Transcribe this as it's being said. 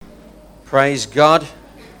Praise God.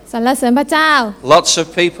 สรรเสริญพระเจ้า Lots of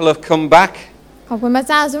people have come back. ขอบคุณพระ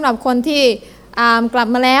เจ้าสำหรับคนที่กลับ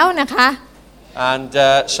มาแล้วนะคะ And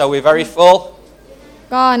so we're very full.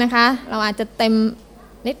 ก็นะคะเราอาจจะเต็ม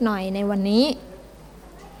นิดหน่อยในวันนี้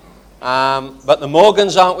But the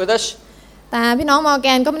Morgans aren't with us. แต่พี่น้องมอร์แก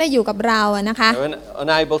นก็ไม่ได้อยู่กับเรานะคะ They're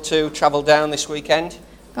unable to travel down this weekend.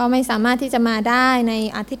 ก็ไม่สามารถที่จะมาได้ใน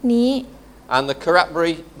อาทิตย์นี้ And the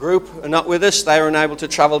Karatbury group are not with us. They're unable to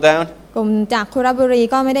travel down. กลุ่มจากคุระบุรี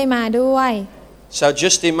ก็ไม่ได้มาด้วย So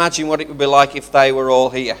just imagine what it would be like if they were all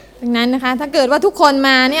here. ดังนั้นนะคะถ้าเกิดว่าทุกคนม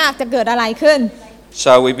าเนี่ยจะเกิดอะไรขึ้น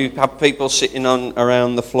So we have people sitting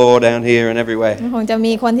around the floor down here and everywhere. คงจะ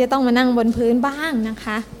มีคนที่ต้องมานั่งบนพื้นบ้างนะค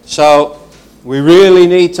ะ So we really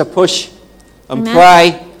need to push and pray.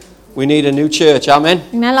 We need a new church. Amen.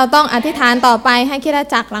 ดังนั้นเราต้องอธิษฐานต่อไปให้คริสต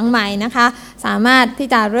จักรหลังใหม่นะคะสามารถที่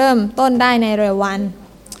จะเริ่มต้นได้ในเร็ววัน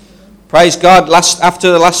Praise God. After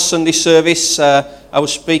the last Sunday service, I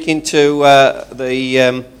was speaking to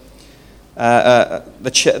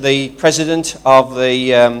the president of the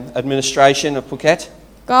administration of Phuket.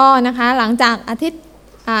 ก็นะคะหลังจากอาทิตย์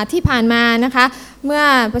ที่ผ่านมานะคะเมื่อ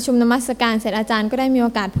ประชุมนมัสการเสร็จอาจารย์ก็ได้มีโอ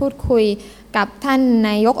กาสพูดคุยกับท่านน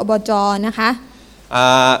ายกอบจ.นะคะ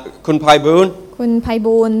คุณไพบูล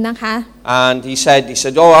ย์นะคะ And he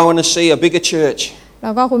said, "Oh, I want to see a bigger church." แ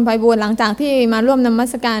ล้วก็คุณไพบูลย์หลังจากที่มาร่วมนมั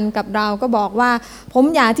สการกับเราก็บอกว่าผม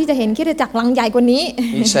อยากที่จะเห็นคริสตจักรหลังใหญ่กว่านี้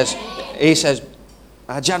He says,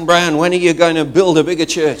 John Brown, when are you going to build a bigger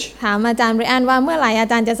church? ถามอาจารย์ไบรอันว่าเมื่อไหร่อา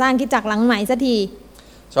จารย์จะสร้างคริสตจักรหลังใหม่สักที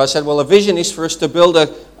So I said, well, the vision is for us to build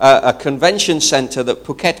a convention center that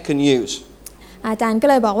Phuket can use. อาจารย์ก็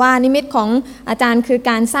เลยบอกว่านิมิตของอาจารย์คือ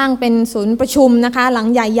การสร้างเป็นศูนย์ประชุมนะคะหลัง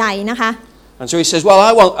ใหญ่ๆนะคะ And so he says, well,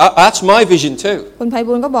 that's my vision too. คุณไพ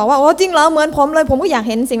บูลย์ก็บอกว่าโอ้จริงเหรอเหมือนผมเลยผมก็อยาก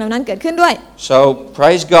เห็นสิ่งเหล่านั้นเกิดขึ้นด้วย So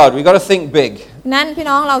praise God, we got to think big. นั้นพี่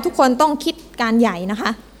น้องเราทุกคนต้องคิดการใหญ่นะค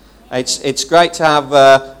ะ It's great to have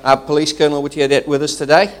our police colonel with us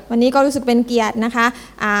today. วันนี้ก็รู้สึกเป็นเกียรตินะคะ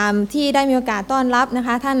ที่ได้มีโอกาสต้อนรับนะค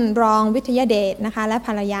ะท่านรองวิทยาเดชนะคะและภ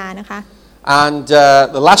รรยานะคะ And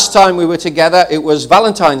the last time we were together, it was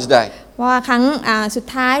Valentine's Day. ว่าครั้งสุด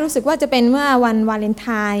ท้ายรู้สึกว่าจะเป็นเมื่อวันวาเลนไท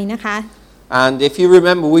น์นะคะ And if you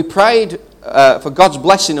remember, we prayed for God's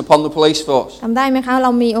blessing upon the police force. จำได้ไหมคะเร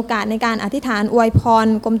ามีโอกาสในการอธิษฐานอวยพร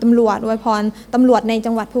กรมตำรวจอวยพรตำรวจใน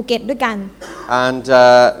จังหวัดภูเก็ตด้วยกัน And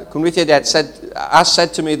Kun Vittyadet said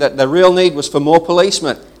to me that the real need was for more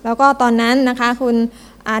policemen. แล้วก็ตอนนั้นนะคะคุณ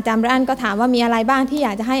อาจารย์ไบรอันก็ถามว่ามีอะไรบ้างที่อย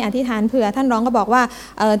ากจะให้อธิษฐานเผื่อท่านรองก็บอกว่า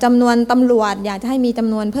จำนวนตำรวจอยากจะให้มีจ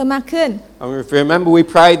ำนวนเพิ่มมากขึ้น And if you remember, we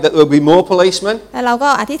prayed that there would be more policemen. แล้วเราก็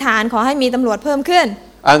อธิษฐานขอให้มีตำรวจเพิ่มขึ้น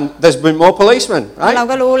And there's been more policemen, right? เรา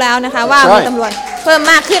ก็รู้แล้วนะคะว่ามีตำรวจเพิ่ม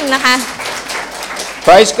มากขึ้นนะคะ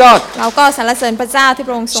Praise God. เราก็สรรเสริญพระเจ้าที่พ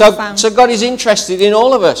ระองค์ทรงฟัง So God is interested in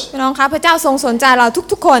all of us. พี่น้องคะพระเจ้าทรงสนใจเรา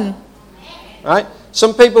ทุกๆคน Right?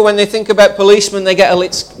 Some people, when they think about policemen, they get a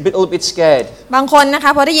little bit scared. บางคนนะค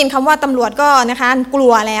ะพอได้ยินคำว่าตำรวจก็นะคะกลั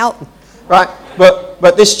วแล้ว Right?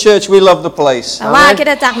 But this church, we love the police. แต่ว่าคริส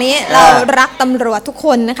ตจักรนี้เรารักตำรวจทุกค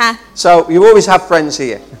นนะคะ So you always have friends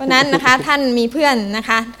here. เพราะนั้นนะคะท่านมีเพื่อนนะ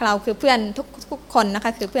คะเราคือเพื่อนทุกคนนะค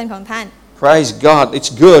ะคือเพื่อนของท่าน Praise God.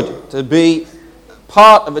 It's good to be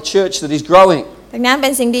part of a church that is growing. ดังนั้นเป็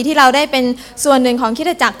นสิ่งดีที่เราได้เป็นส่วนหนึ่งของคริส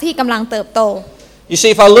ตจักรที่กำลังเติบโต You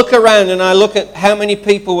see, if I look around and I look at how many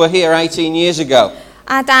people were here 18 years ago.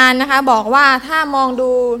 อาจารย์นะคะบอกว่าถ้ามองดู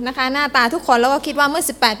นะคะหน้าตาทุกคนแล้วก็คิดว่าเมื่อ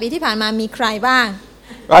18 ปีที่ผ่านมามีใครบ้าง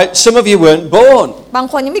Right? Some of you weren't born. บาง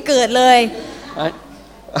คนยังไม่เกิดเลย Right?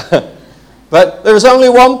 But there was only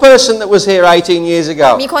one person that was here 18 years ago.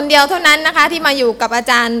 มีคนเดียวเท่านั้นนะคะที่มาอยู่กับอา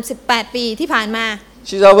จารย์18 ปีที่ผ่านมา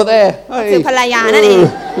She's over there. คือภรรยานั่นเอง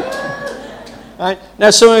Right?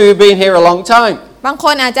 Now some of you have been here a long time. บางค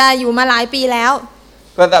นอาจจะอยู่มาหลายปีแล้ว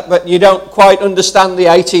But you don't quite understand the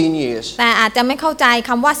 18 years. แต่อาจจะไม่เข้าใจ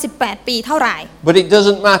คำว่า18 ปีเท่าไหร่ But it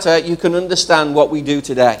doesn't matter. You can understand what we do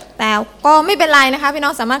today. แต่ก็ไม่เป็นไรนะคะพี่น้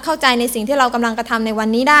องสามารถเข้าใจในสิ่งที่เรากำลังกระทำในวัน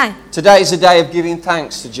นี้ได้ Today is a day of giving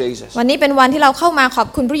thanks to Jesus. วันนี้เป็นวันที่เราเข้ามาขอบ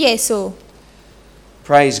คุณพระเยซู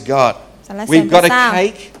Praise God. สรรเสริญ We've พ got ระ a เจ้า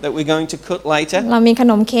cake that we're going to cut later. เรามีข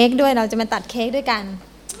นมเค้กด้วยเราจะมาตัดเค้กด้วยกัน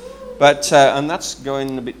But and that's going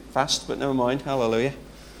a bit fast, but never mind. Hallelujah.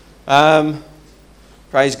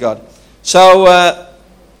 Praise God. So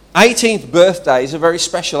 18th birthdays are very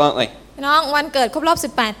special, aren't they? พี่น้องวันเกิดครบรอบ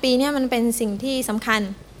18 ปีเนี่ยมันเป็นสิ่งที่สำคัญ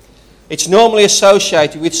It's normally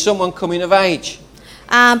associated with someone coming of age.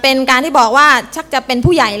 เป็นการที่บอกว่าชักจะเป็น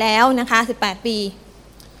ผู้ใหญ่แล้วนะคะ18 ปี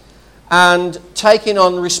And taking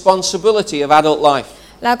on the responsibility of adult life.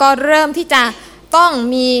 แล้วก็เริ่มที่จะต้อง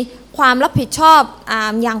มีความรับผิดชอบ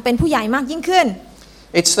อย่างเป็นผู้ใหญ่มากยิ่งขึ้น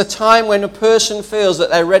It's the time when a person feels that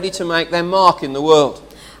they're ready to make their mark in the world.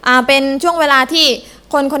 เป็นช่วงเวลาที่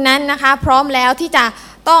คนคนนั้นนะคะพร้อมแล้วที่จะ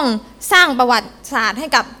ต้องสร้างประวัติศาสตร์ให้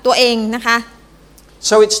กับตัวเองนะคะ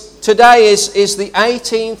So today is the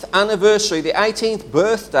 18th anniversary, the 18th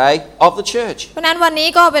birthday of the church. เพราะนั้นวันนี้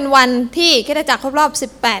ก็เป็นวันที่คริสตจักรครบรอบ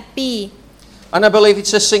18 ปี And I believe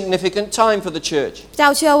it's a significant time for the church. เจ้า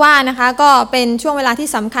เชื่อว่านะคะก็เป็นช่วงเวลาที่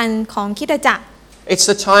สำคัญของคริสตจักร It's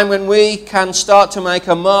the time when we can start to make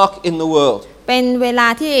a mark in the world. เป็นเวลา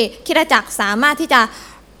ที่คริสตจักรสามารถที่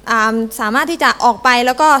จะออกไปแ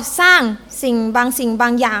ล้วก็สร้างสิ่งบา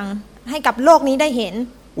งอย่างให้กับโลกนี้ได้เห็น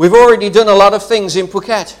We've already done a lot of things in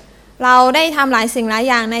Phuket. เราได้ทำหลายสิ่งหลาย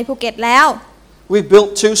อย่างในภูเก็ตแล้ว We've built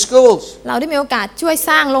 2 schools. เราได้มีโอกาสช่วย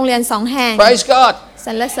สร้างโรงเรียน2 แห่ง Praise God. ส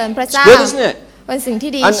รรเสริญพระเจ้า It's good, isn't it? เป็นสิ่ง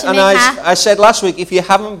ที่ดีใช่ And ไหมคะ I said last week, if you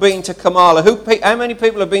haven't been to Kamala, how many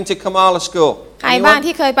people have been to Kamala School? ใครบ้าง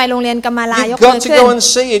ที่เคยไปโรงเรียนกำมะลายก You've มือ got to ขึ้น go and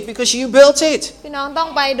see it because you built it. พี่น้องต้อง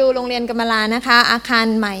ไปดูโรงเรียนกำมะลานะคะอาคาร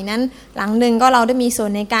ใหม่นั้นหลังหนึ่งก็เราได้มีส่ว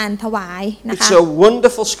นในการถวายนะคะ It's a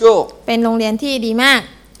wonderful school. เป็นโรงเรียนที่ดีมาก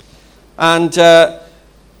And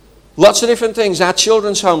lots of different things. Our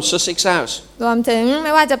children's home, Sussex House. รวมถึงไ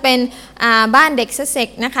ม่ว่าจะเป็นบ้านเด็กซัสเซ็ก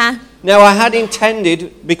ซ์นะคะ Now I had intended,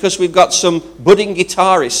 because we've got some budding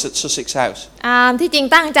guitarists at Sussex House. ที่จริง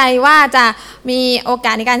ตั้งใจว่าจะมีโอก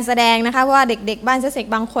าสในการแสดงนะคะเพราะว่าเด็กๆบ้านซัสเซ็ก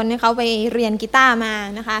ซ์บางคนเนี่ยเขาไปเรียนกีตาร์มา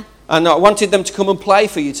นะคะ And I wanted them to come and play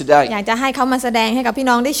for you อ today. ยากจะให้เขามาแสดงให้กับพี่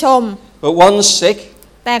น้องได้ชม But one's sick.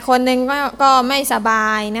 แต่คนหนึ่งก็ไม่สบา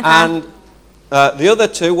ยนะคะ And the other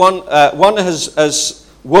two, one has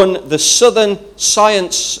won the Southern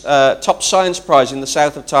Science Top Science Prize in the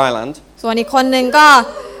south of Thailand. ส่วนอีกคนหนึ่งก็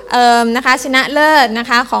นะคะชนะเลิศนะ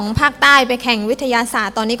คะของภาคใต้ไปแข่งวิทยาศาสต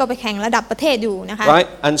ร์ตอนนี้ก็ไปแข่งระดับประเทศอยู่นะคะ Right?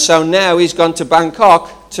 And so now he's gone to Bangkok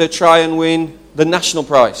to try and win the national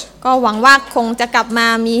prize. ก็หวังว่าคงจะกลับมา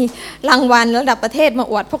มีรางวัลระดับประเทศมา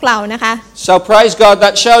อวดพวกเรานะคะ So praise God,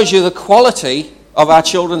 that shows you the quality of our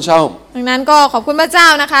children's home. ดังนั้นก็ขอบคุณพระเจ้า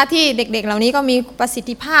นะคะที่เด็กๆเหล่านี้ก็มีประสิท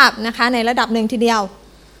ธิภาพนะคะในระดับหนึ่งทีเดียว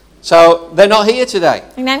So they're not here today.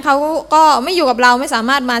 ดังนั้นเขาก็ไม่อยู่กับเราไม่สา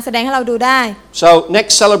มารถมาแสดงให้เราดูได้ So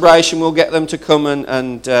next celebration we'll get them to come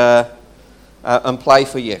and play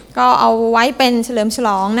for you. ก็เอาไว้เป็นเฉลิมฉล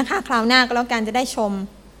องนะคะคราวหน้าก็แล้วกันจะได้ชม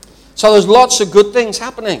So there's lots of good things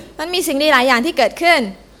happening. มันมีสิ่งดีหลายอย่างที่เกิดขึ้น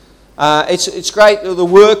It's great the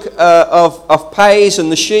work of PAYS and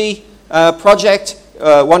the She project,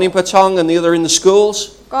 one in Patong and the other in the schools.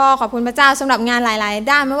 ก็ขอบคุณพระเจ้าสำหรับงานหลาย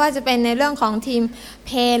ๆด้านไม่ว่าจะเป็นในเรื่องของทีมเพ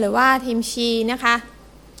หรือว่าทีมชีนะคะ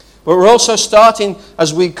But we're also starting, as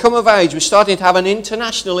we come of age, we're starting to have an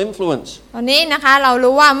international influence. ตอนนี้นะคะเรา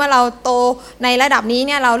รู้ว่าเมื่อเราโตในระดับนี้เ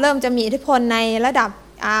นี่ยเราเริ่มจะมีอิทธิพลในระดับ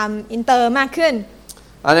อินเตอร์มากขึ้น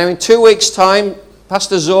And then in 2 weeks' time,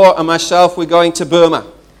 Pastor Zor and myself, we're going to Burma.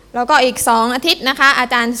 แล้วก็อีก2 อาทิตย์นะคะอา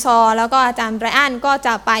จารย์ซอแล้วก็อาจารย์ไบรอันก็จ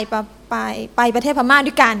ะไปประเทศพม่า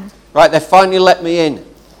ด้วยกัน Right, they finally let me in.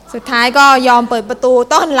 สุดท้ายก็ยอมเปิดประตู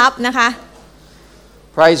ต้อนรับนะคะ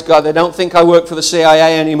Praise God, they don't think I work for the CIA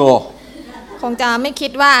anymore. คงจะไม่คิ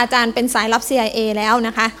ดว่าอาจารย์เป็นสายลับ CIA แล้วน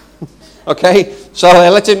ะคะ Okay, so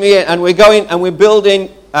they let me in, and we're going and we're building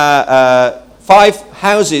 5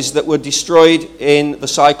 houses that were destroyed in the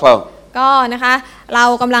cyclone. ก็นะคะเรา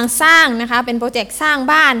กำลังสร้างนะคะเป็นโปรเจกต์สร้าง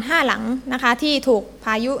บ้าน5 หลังนะคะที่ถูกพ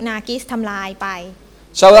ายุนากิสทำลายไป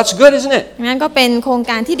So that's good, isn't it? งั้นก็เป็นโครง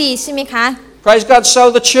การที่ดีใช่ไหมคะ Praise God. So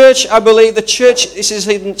the church, I believe the church, this is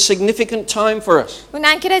a significant time for us. วัน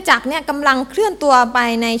นั้นคริสตจักรเนี่ยกำลังเคลื่อนตัวไป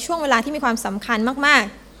ในช่วงเวลาที่มีความสำคัญมาก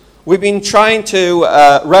We've been trying to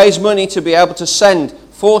raise money to be able to send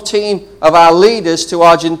 14 of our leaders to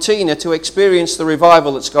Argentina to experience the revival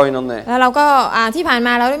that's going on there. ๆแล้วเราก็ที่ผ่านม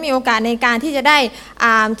าเราได้มีโอกาสในการที่จะได้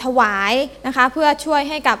ถวายนะคะเพื่อช่วย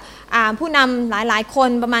ให้กับผู้นำหลายๆคน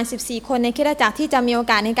ประมาณ14 คนในคริสตจักรที่จะมีโอ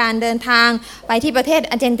กาสในการเดินทางไปที่ประเทศ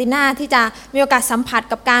อาร์เจนตินาที่จะมีโอกาสสัมผัส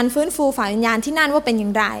กับการฟื้นฟูฝ่ายวิญญาณที่นั่นว่าเป็นอย่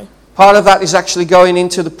างไร Part of that is actually going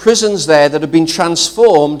into the prisons there that have been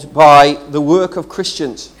transformed by the work of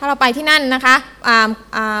Christians. ถ้าเราไปที่นั่นนะคะ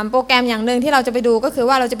โปรแกรมอย่างหนึ่งที่เราจะไปดูก็คือ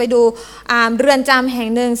ว่าเราจะไปดูเรือนจำแห่ง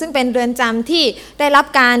หนึ่งซึ่งเป็นเรือนจำที่ได้รับ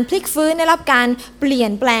การพลิกฟื้นได้รับการเปลี่ย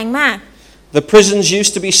นแปลงมาก The prisons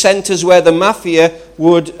used to be centers where the mafia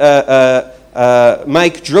would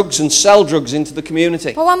make drugs and sell drugs into the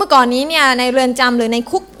community. เพราะว่าเมื่อก่อนนี้เนี่ยในเรือนจำหรือใน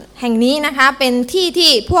คุกแห่งนี้นะคะเป็นที่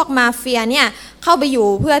ที่พวกมาเฟียเนี่ยเข้าไปอยู่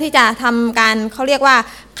เพื่อที่จะทำการเขาเรียกว่า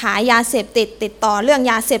ขายยาเสพติดติดต่อเรื่อง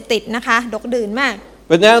ยาเสพติดนะคะดกดื่นมาก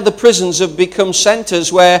But now the prisons have become centers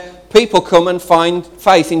where people come and find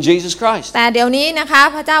faith in Jesus Christ. แต่เดี๋ยวนี้นะคะ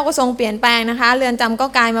พระเจ้าก็ทรงเปลี่ยนแปลงนะคะเรือนจำก็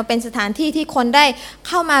กลายมาเป็นสถานที่ที่คนได้เ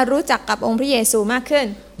ข้ามารู้จักกับองค์พระเยซูมากขึ้น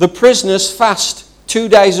The prisoners fast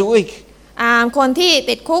 2 days a week. คนที่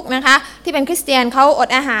ติดคุกนะคะที่เป็นคริสเตียนเขาอด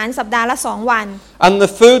อาหารสัปดาห์ละ2 วัน And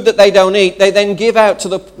the food that they don't eat, they then give out to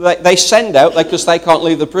they send out, because they can't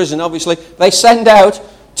leave the prison, obviously, they send out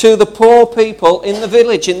to the poor people in the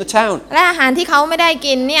village, in the town. และอาหารที่เขาไม่ได้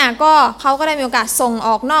กินเนี่ยเขาก็ได้มีโอกาสส่งอ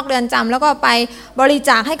อกนอกเรือนจำแล้วก็ไปบริ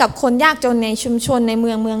จาคให้กับคนยากจนในชุมชนในเ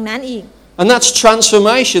มืองนั้นอีก And that's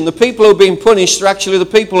transformation. The people who are being punished are actually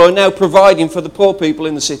the people who are now providing for the poor people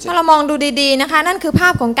in the city. ถ้าเรามองดูดีๆนะคะนั่นคือภา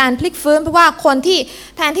พของการพลิกฟื้นเพราะว่าคนที่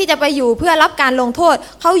แทนที่จะไปอยู่เพื่อรับการลงโทษ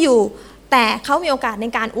เขาอยู่แต่เขามีโอกาสใน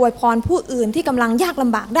การอวยพรผู้อื่นที่กำลังยากล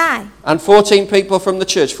ำบากได้ And 14 people from the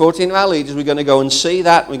church, 14 of our leaders, we're going to go and see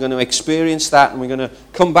that, we're going to experience that, and we're going to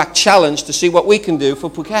come back challenged to see what we can do for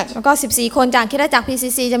Phuket. แล้วก็14 คนจากคริสตจักร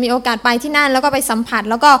PCC จะมีโอกาสไปที่นั่นแล้วก็ไปสัมผัส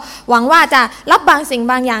แล้วก็หวังว่าจะรับบางสิ่ง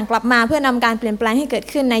บางอย่างกลับมาเพื่อนำการเปลี่ยนแปลงให้เกิด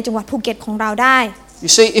ขึ้นในจังหวัดภูเก็ตของเราได้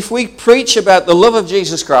You see, if we preach about the love of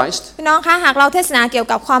Jesus Christ, พี่น้องคะหากเราเทศนาเกี่ยว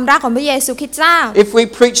กับความรักของพระเยซูคริสต์เจ้า if we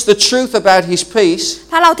preach the truth about His peace,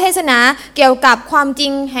 ถ้าเราเทศนาเกี่ยวกับความจริ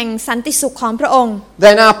งแห่งสันติสุขของพระองค์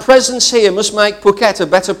then our presence here must make Phuket a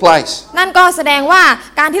better place. นั่นก็แสดงว่า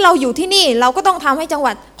การที่เราอยู่ที่นี่เราก็ต้องทำให้จังห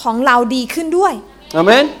วัดของเราดีขึ้นด้วย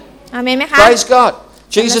Amen? อาเมนไหมคะ Praise God.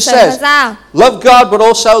 Jesus says, love God but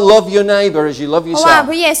also love your neighbor as you love เพราะว่า yourself.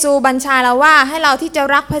 พระเยซูบัญชาเราว่าให้เราที่จะ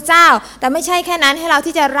รักพระเจ้าแต่ไม่ใช่แค่นั้นให้เรา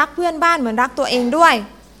ที่จะรักเพื่อนบ้านเหมือนรักตัวเองด้วย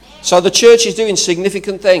So the church is doing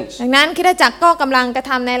significant things. ดังนั้นคริสตจักรก็กำลังกระ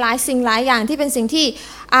ทำในหลายสิ่งหลายอย่างที่เป็นสิ่งที่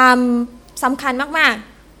สำคัญมาก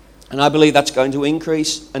ๆ And I believe that's going to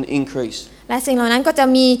increase and increase. และสิ่งเหล่านั้นก็จะ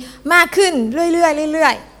มีมากขึ้นเรื่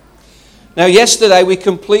อยๆ Now yesterday we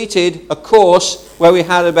completed a course where we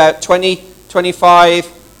had about 25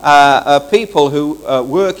 people who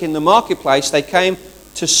work in the marketplace. They came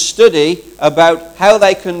to study about how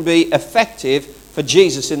they can be effective for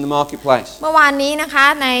Jesus in the marketplace. เมื่อวานนี้นะคะ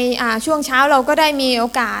ในช่วงเช้าเราก็ได้มีโอ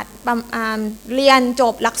กาสเรียนจ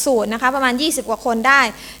บหลักสูตรนะคะประมาณ20 กว่าคนได้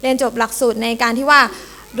เรียนจบหลักสูตรในการที่ว่า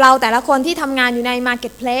เราแต่ละคนที่ทำงานอยู่ใน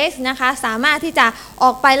marketplace นะคะสามารถที่จะอ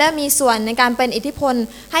อกไปและมีส่วนในการเป็นอิทธิพล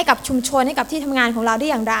ให้กับชุมชนให้กับที่ทำงานของเราได้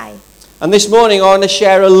อย่างไร And this morning I want to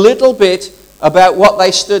share a little bit about what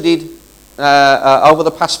they studied over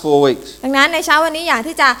the past 4 weeks. ดังนั้นในเช้าวันนี้อยาก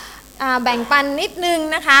ที่จะแบ่งปันนิดนึง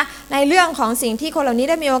นะคะในเรื่องของสิ่งที่คนเหล่านี้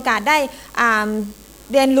ได้มีโอกาสได้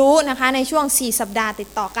เรียนรู้นะคะในช่วง4 สัปดาห์ติด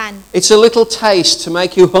ต่อกัน It's a little taste to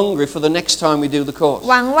make you hungry for the next time we do the course.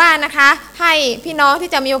 หวังว่านะคะให้พี่น้อง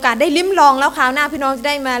ที่จะมีโอกาสได้ลิ้มลองแล้วคราวหน้าพี่น้องจะ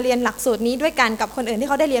ได้มาเรียนหลักสูตรนี้ด้วยกันกับคนอื่นที่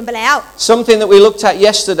เขาได้เรียนไปแล้ว Something that we looked at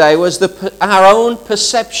yesterday was our own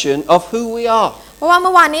perception of who we are. เพราะว่าเ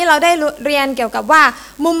มื่อวานนี้เราได้เรียนเกี่ยวกับว่า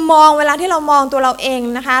มุมมองเวลาที่เรามองตัวเราเอง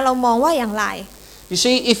นะคะเรามองว่าอย่างไร You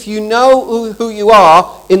see, if you know who you are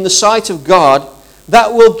in the sight of God, that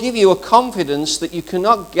will give you a confidence that you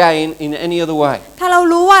cannot gain in any other way. ถ้าเรา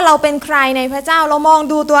รู้ว่าเราเป็นใครในพระเจ้าเรามอง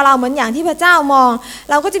ดูตัวเราเหมือนอย่างที่พระเจ้ามอง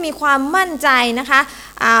เราก็จะมีความมั่นใจนะคะ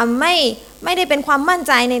ไม่ได้เป็นความมั่นใ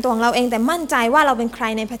จในตัวของเราเองแต่มั่นใจว่าเราเป็นใคร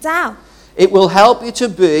ในพระเจ้า It will help you to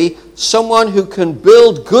be someone who can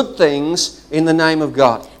build good things in the name of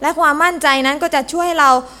God. และความมั่นใจนั้นก็จะช่วยให้เร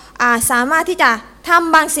าสามารถที่จะท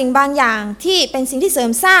ำบางสิ่งบางอย่างที่เป็นสิ่งที่เสริ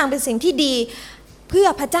มสร้างเป็นสิ่งที่ดีเพื่อ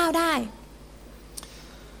พระเจ้าได้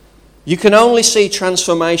You can only see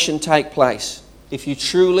transformation take place if you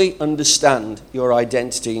truly understand your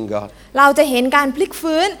identity in God. เราจะเห็นการพลิก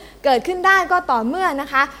ฟื้นเกิดขึ้นได้ก็ต่อเมื่อนะ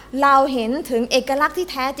คะเราเห็นถึงเอกลักษณ์ที่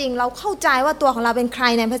แท้จริงเราเข้าใจว่าตัวของเราเป็นใคร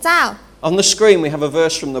ในพระเจ้า On the screen we have a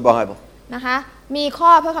verse from the Bible. นะคะมีข้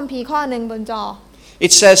อพระคัมภีร์ข้อหนึ่งบนจอ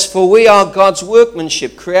It says, "For we are God's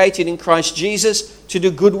workmanship, created in Christ Jesus to do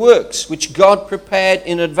good works, which God prepared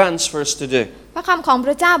in advance for us to do." พระคำของพ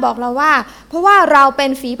ระเจ้าบอกเราว่าเพราะว่าเราเป็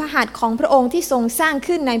นฝีพระหัตถ์ของพระองค์ที่ทรงสร้าง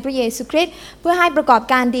ขึ้นในพระเยซูคริสต์เพื่อให้ประกอบ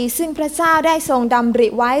การดีซึ่งพระเจ้าได้ทรงดำริ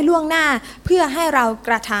ไว้ล่วงหน้าเพื่อให้เราก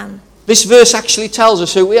ระทำ This verse actually tells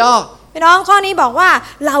us who we are. พี่น้องข้อนี้บอกว่า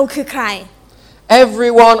เราคือใคร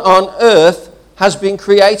Everyone on earth has been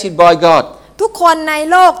created by God. ทุกคนใน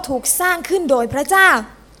โลกถูกสร้างขึ้นโดยพระเจ้า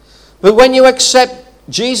But when you accept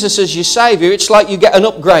Jesus as your Savior, it's like you get an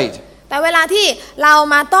upgrade. แต่เวลาที่เรา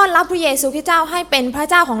มาต้อนรับพระเยซูคริสต์เจ้าให้เป็นพระ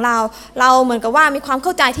เจ้าของเราเราเหมือนกับว่ามีความเ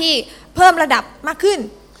ข้าใจที่เพิ่มระดับมากขึ้น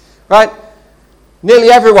Right? Nearly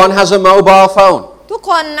everyone has a mobile phone. ทุก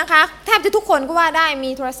คนนะคะแทบจะทุกคนก็ว่าได้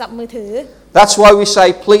มีโทรศัพท์มือถือ That's why we say,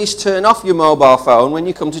 please turn off your mobile phone when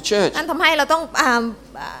you come to church. นั่นทำให้เราต้อง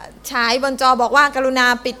ฉายบนจอบอกว่ากรุณา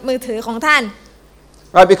ปิดมือถือของท่าน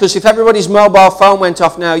Right, because if everybody's mobile phone went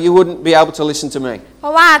off now, you wouldn't be able to listen to me. เพร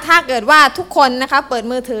าะว่าถ้าเกิดว่าทุกคนนะคะเปิด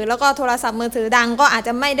มือถือแล้วก็โทรศัพท์มือถือดังก็อาจจ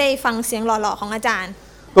ะไม่ได้ฟังเสียงหล่อๆของอาจารย์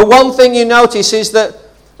But one thing you notice is that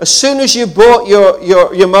as soon as you bought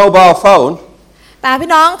your mobile phone, แต่พี่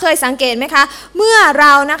น้องเคยสังเกตไหมคะเมื่อเร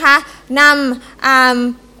านะคะน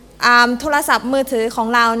ำโทรศัพท์มือถือของ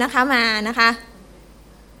เรานะคะมานะคะ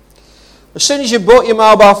As soon as you bought your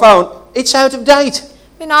mobile phone, it's out of date.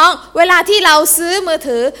 พี่น้องเวลาที่เราซื้อมือ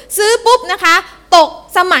ถือซื้อปุ๊บนะคะตก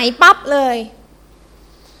สมัยปั๊บเลย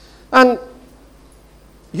And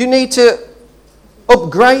you need to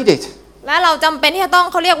upgrade it. และเราจำเป็นที่จะต้อง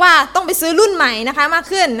เขาเรียกว่าต้องไปซื้อรุ่นใหม่นะคะมาก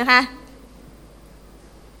ขึ้นนะคะ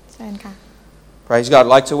เชิญค่ะ Praise God.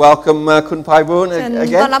 I'd like to welcome Kun Pai Boon เชิญ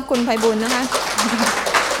again. ต้อนรับคุณไพบุญนะคะ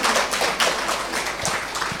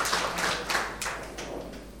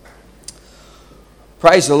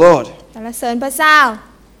Praise the Lord. สรรเสริญพระเจ้า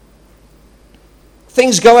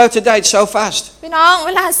Things go out of date so fast. พี่น้องเ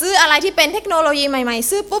วลาซื้ออะไรที่เป็นเทคโนโลยีใหม่ๆ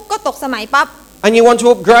ซื้อปุ๊บก็ตกสมัยปั๊บ And you want to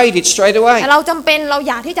upgrade it straight แต่ away. เราจำเป็นเรา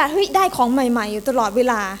อยากที่จะได้ของใหม่ๆอยู่ตลอดเว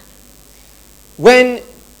ลา When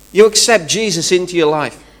you accept Jesus into your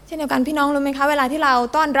life, เช่นเดียวกันพี่น้องรู้ไหมคะเวลาที่เรา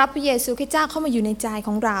ต้อนรับพระเยซูคริสต์เจ้าเข้ามาอยู่ในใจข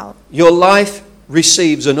องเรา your life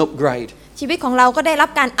receives an upgrade. ชีวิตของเราก็ได้รับ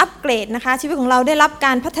การอัปเกรดนะคะชีวิตของเราได้รับก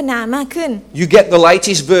ารพัฒนามากขึ้น You get the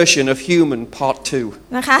latest version of human part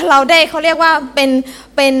 2. นะคะเราได้เขาเรียกว่าเ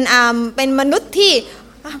ป็นมนุษย์ที่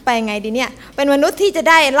ไปยังไงดีเนี่ยเป็นมนุษย์ที่จะ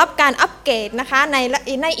ได้รับการอัปเกรดนะคะ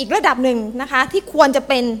ในอีกระดับหนึ่งนะคะที่ควรจะ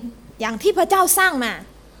เป็นอย่างที่พระเจ้าสร้างมา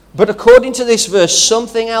But according to this verse,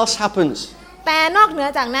 something else happens. แต่นอกเหนือ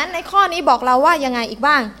จากนั้นในข้อนี้บอกเราว่ายังไงอีก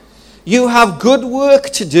บ้าง You have good work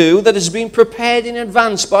to do that has been prepared in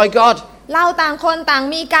advance by God. เราต่างคนต่าง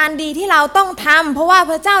มีการดีที่เราต้องทำเพราะว่า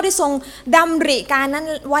พระเจ้าได้ทรงดำริการนั้น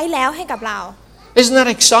ไว้แล้วให้กับเรา Isn't that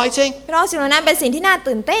exciting? พี่น้องสิ่งเหล่านั้นเป็นสิ่งที่น่า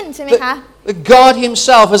ตื่นเต้นใช่ไหมคะ That God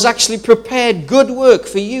Himself has actually prepared good work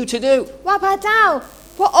for you to do. ว่าพระเจ้า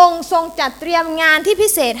พระองค์ทรงจัดเตรียมงานที่พิ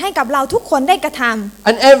เศษให้กับเราทุกคนได้กระทำ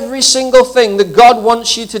And every single thing that God wants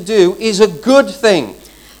you to do is a good thing.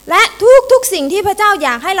 และทุกสิ่งที่พระเจ้าอย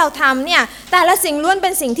ากให้เราทำเนี่ยแต่ละสิ่งล้วนเป็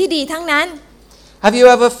นสิ่งที่ดีทั้งนั้น Have you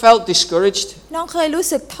ever felt discouraged? น้องเคยรู้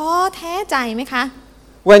สึกท้อแท้ใจไหมคะ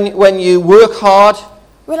When you work hard,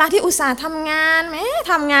 เวลาที่อุตส่าห์ทำงาน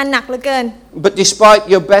ทำงานหนักเหลือเกิน but despite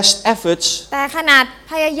your best efforts, แต่ขนาด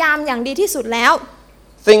พยายามอย่างดีที่สุดแล้ว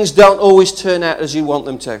things don't always turn out as you want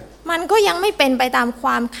them to. มันก็ยังไม่เป็นไปตามคว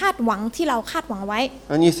ามคาดหวังที่เราคาดหวังไว้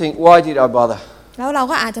And you think, why did I bother? แล้วเรา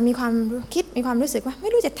ก็อาจจะมีความคิดมีความรู้สึกว่าไม่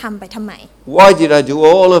รู้จะทำไปทำไม Why did I do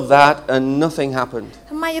all of that and nothing happened?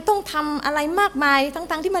 ทำไมจะต้องทำอะไรมากมาย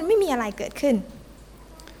ทั้งที่มันไม่มีอะไรเกิดขึ้น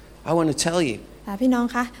I want to tell you, พี่น้อง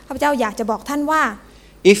คะข้าพเจ้าอยากจะบอกท่านว่า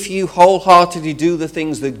if you wholeheartedly do the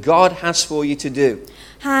things that God has for you to do,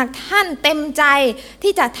 หากท่านเต็มใจ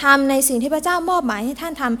ที่จะทำในสิ่งที่พระเจ้ามอบหมายให้ท่า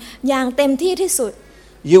นทำอย่างเต็มที่ที่สุด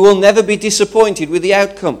you will never be disappointed with the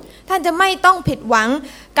outcome. ท่านจะไม่ต้องผิดหวัง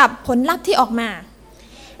กับผลลัพธ์ที่ออกมา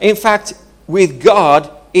In fact, with God,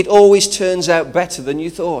 it always turns out better than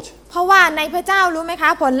you thought. เพราะว่าในพระเจ้ารู้ไหมคะ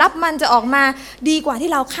ผลลัพธ์มันจะออกมาดีกว่าที่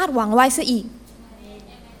เราคาดหวังไว้ซะอีก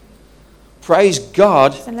Praise God.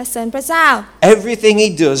 สรรเสริญพระเจ้า Everything He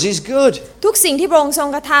does is good. ทุกสิ่งที่พระองค์ทรง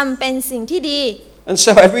กระทำเป็นสิ่งที่ดี And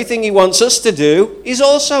so everything He wants us to do is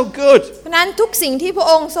also good. เพราะนั้นทุกสิ่งที่พระ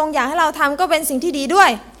องค์ทรงอยากให้เราทำก็เป็นสิ่งที่ดีด้วย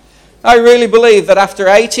I really believe that after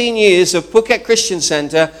 18 years of Phuket Christian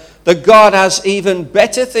Centre, that God has even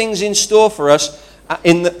better things in store for us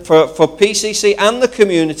for PCC and the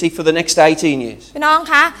community for the next 18 years. พี่น้อง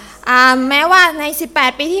คะแม้ว่าใน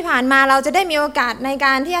18ปีที่ผ่านมาเราจะได้มีโอกาสในก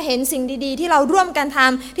ารที่จะเห็นสิ่งดีๆที่เราร่วมกันท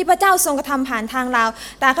ำที่พระเจ้าทรงกระทำผ่านทางเรา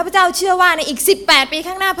แต่ข้าพเจ้าเชื่อว่าในอีก18ปี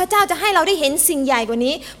ข้างหน้าพระเจ้าจะให้เราได้เห็นสิ่งใหญ่กว่า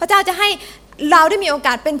นี้พระเจ้าจะให้เราได้มีโอก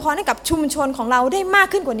าสเป็นพรให้กับชุมชนของเราได้มาก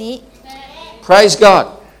ขึ้นกว่านี้ Praise God.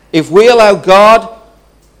 If we allow God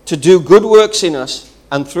to do good works in us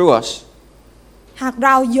and through us, หากเ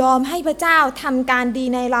รายอมให้พระเจ้าทำการดี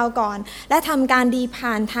ในเราก่อนและทำการดี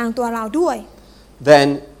ผ่านทางตัวเราด้วย then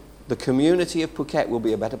the community of Phuket will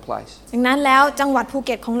be a better place. ดังนั้นแล้วจังหวัดภูเ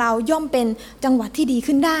ก็ตของเราย่อมเป็นจังหวัดที่ดี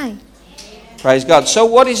ขึ้นได้ Praise God. So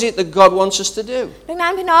what is it that God wants us to do? ดังนั้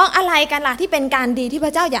นพี่น้องอะไรกันล่ะที่เป็นการดีที่พร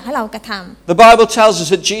ะเจ้าอยากให้เรากระทำ The Bible tells us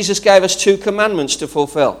that Jesus gave us 2 commandments to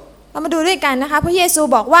fulfill. เรามาดูด้วยกันนะคะพระเยซู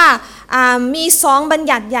บอกว่ามี2บัญ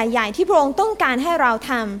ญัติใหญ่ๆที่พระองค์ต้องการให้เรา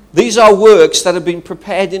ทำ These are works that have been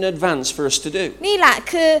prepared in advance for us to do. นี่แหละ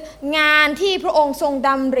คืองานที่พระองค์ทรงด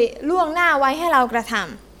ำริล่วงหน้าไว้ให้เรากระทำ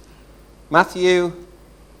Matthew,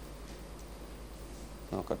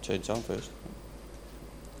 I've got to change on first.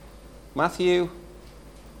 Matthew,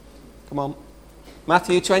 come on.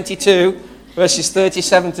 Matthew 22, verses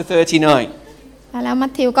 37 to 39. แล้วมั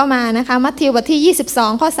ทธิวก็มานะคะมัทธิวบทที่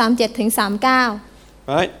22ข้อ37ถึง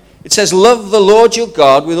39 Right? It says, love the Lord your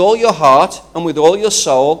God with all your heart and with all your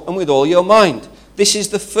soul and with all your mind. This is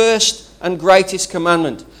the first and greatest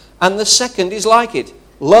commandment. And the second is like it.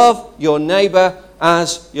 Love your neighbor as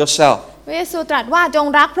yourself. พระเยซูตรัสว่าจง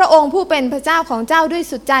รักพระองค์ผู้เป็นพระเจ้าของเจ้าด้วย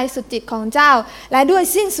สุดใจสุดจิตของเจ้าและด้วย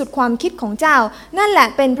สิ้นสุดความคิดของเจ้านั่นแหละ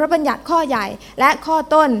เป็นพระบัญญัติข้อใหญ่และข้อ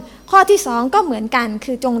ต้นข้อที่สองก็เหมือนกัน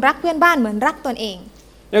คือจงรักเพื่อนบ้านเหมือนรักตนเอง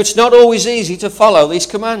Now it's not always easy to follow these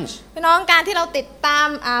commands. พี่น้องการที่เราติดตาม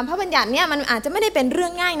พระบัญญัติเนี่ยมันอาจจะไม่ได้เป็นเรื่อ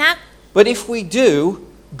งง่ายนัก But if we do,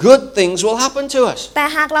 good things will happen to us. แต่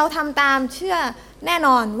หากเราทำตามเชื่อแน่น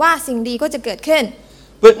อนว่าสิ่งดีก็จะเกิดขึ้น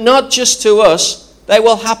But not just to us, they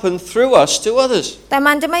will happen through us to others. แต่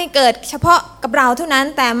มันจะไม่เกิดเฉพาะกับเราเท่านั้น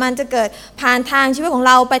แต่มันจะเกิดผ่านทางชีวิตของเ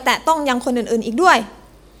ราไปแตะต้องยังคนอื่นๆอีกด้วย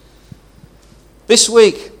This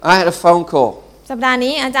week I had a phone call. สัปดาห์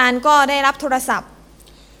นี้อาจารย์ก็ได้รับโทรศัพท์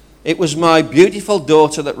It was my beautiful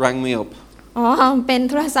daughter that rang me up. อ๋อเป็น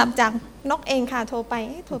โทรศัพท์จากนกเองค่ะโทรไ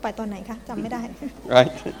ปตอนไหนคะจำไม่ได้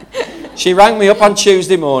Right? She rang me up on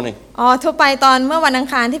Tuesday morning. อ๋อโทรไปตอนเมื่อวันอัง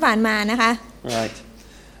คารที่ผ่านมานะคะ Right.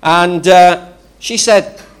 And she said,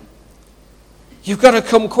 "You've got to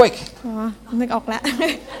come quick." อ๋อนึกออกแล้ว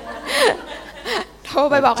โทร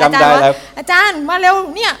ไปบอกอาจารย์ว่าอาจารย์มาเร็ว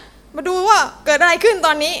เนี่ยมาดูว่าเกิดอะไรขึ้นต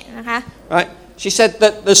อนนี้นะคะ Right? She said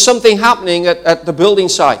that there's something happening at the building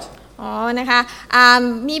site. อ๋อนะคะ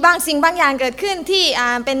มีบางสิ่งบางอย่างเกิดขึ้นที่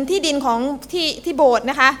เป็นที่ดินของที่โบสถ์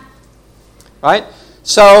นะคะ Right?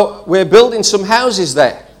 So we're building some houses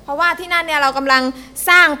there. เพราะว่าที่นั่นเนี่ยเรากำลัง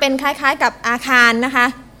สร้างเป็นคล้ายๆกับอาคารนะคะ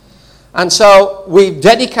And so we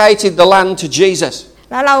dedicated the land to Jesus.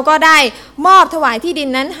 แล้วเราก็ได้มอบถวายที่ดิน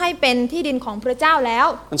นั้นให้เป็นที่ดินของพระเจ้าแล้ว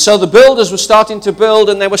And so the builders were starting to build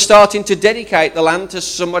and they were starting to dedicate the land to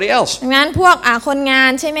somebody else. ดังนั้นพวกคนงา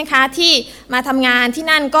นใช่ไหมคะที่มาทำงานที่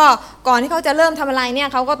นั่นก็ก่อนที่เขาจะเริ่มทำอะไรเนี่ย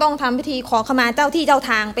เขาก็ต้องทำพิธีขอขมาเจ้าที่เจ้า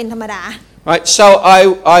ทางเป็นธรรมดา Right, so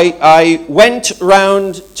I went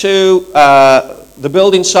round to the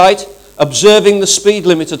building site observing the speed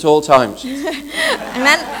limit at all times. ดัง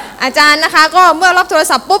นั้นอาจารย์นะคะก็เมื่อรับโทร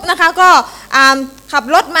ศัพท์ปุ๊บนะคะก็ขับ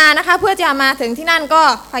รถมานะคะเพื่อจะมาถึงที่นั่นก็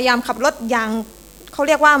พยายามขับรถอย่างเขาเ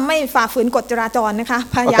รียกว่าไม่ฝ่าฝืนกฎจราจรนะคะ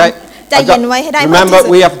พยายามใจเย็นไว้ให้ได้มากที่สุด Remember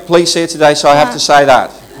we have police here today so I have to say that.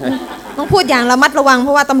 ต้องพูดอย่างระมัดระวังเพ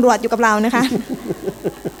ราะว่าตำรวจอยู่กับเรานะคะ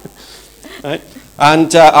Right? And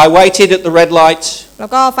I waited at the red lights แล้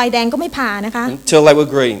วก็ไฟแดงก็ไม่ผ่านะคะ until they were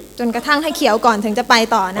green. จนกระทั่งให้เขียวก่อนถึงจะไป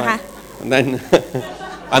ต่อนะคะ And then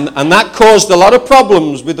and that caused a lot of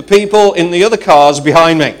problems with the people in the other cars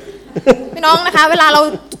behind me. พี่น้องนะคะเวลาเรา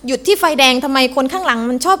หยุดที่ไฟแดงทำไมคนข้างหลัง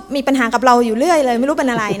มันชอบมีปัญหากับเราอยู่เรื่อยเลยไม่รู้เป็น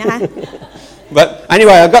อะไรนะคะ But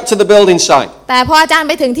anyway, I got to the building site. แต่พออาจารย์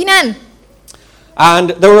ไปถึงที่นั่น And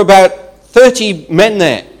there were about 30 men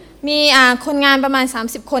there. มีคนงานประมาณ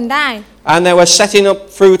30คนได้ And they were setting up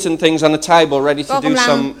fruit and things on a table ready to do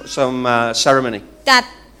some ceremony. จัด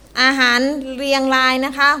อาหารเรียงรายน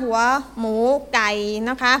ะคะหัวหมูไก่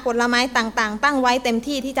นะคะผลไม้ต่างๆตั้งไว้เต็ม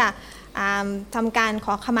ที่ที่จะทำการข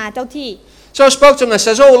อขมาเจ้าที่ So I spoke to him and I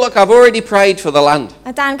says, "Oh look, I've already prayed for the land."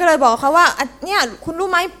 อาจารย์ก็เลยบอกเขาว่าเนี่ยคุณรู้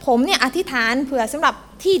ไหมผมเนี่ยอธิษฐานเผื่อสำหรับ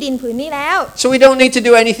ที่ดินผืนนี้แล้ว So we don't need to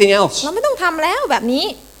do anything else. เราไม่ต้องทำแล้วแบบนี้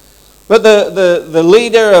But the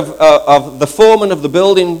leader of the foreman of the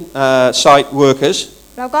building site workers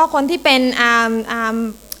แล้วก็คนที่เป็น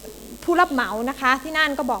ผู้รับเหมานะคะที่นั่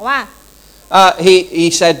นก็บอกว่า he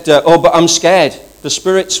said, "Oh, but I'm scared. The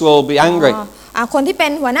spirits will be angry." คนที่เป็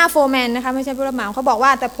นหัวหน้าโฟร์แมนนะคะไม่ใช่ผู้รับเหมาเขาบอกว่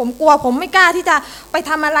าแต่ผมกลัวผมไม่กล้าที่จะไป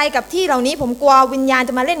ทำอะไรกับที่เหล่านี้ผมกลัววิญญาณ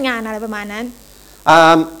จะมาเล่นงานอะไรประมาณนั้น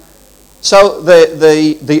So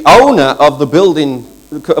the owner of the building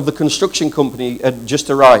of the construction company had just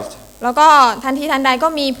arrived. แล้วก็ทันทีทันใดก็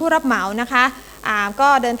มีผู้รับเหมานะคะก็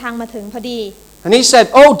เดินทางมาถึงพอดี And he said,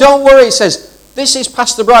 "Oh, don't worry," he says, "This is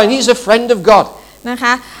Pastor Brian. He's a friend of God." นะค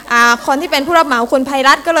ะคนที่เป็นผู้รับเหมาคุณไพ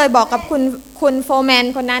รัตน์ก็เลยบอกกับคุณโฟร์แมน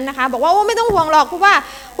คนนั้นนะคะบอกว่าโอ้ไม่ต้องห่วงหรอกเพราะว่า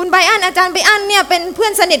คุณไบอันอาจารย์ไบอันเนี่ยเป็นเพื่อ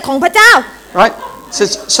นสนิทของพระเจ้า Right?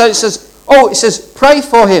 So it says, "Oh, it says pray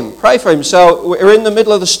for him. Pray for him." So we're in the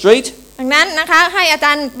middle of the street. ดังนั้นนะคะให้อาจ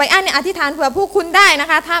ารย์ไบอันเนี่ยอธิษฐานเผื่อผู้คุณได้นะ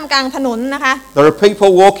คะท่ามกลางถนนนะคะ There are people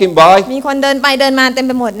walking by. มีคนเดินไปเดินมาเต็มไ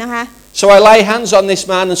ปหมดนะคะ So I lay hands on this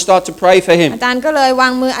man and start to pray for him. อาจารย์ก็เลยวา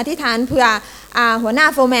งมืออธิษฐานเผื่อหัวหน้า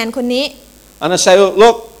โฟร์แมนคนนี้ And I say,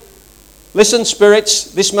 "Look, listen, spirits.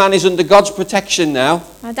 This man is under God's protection now."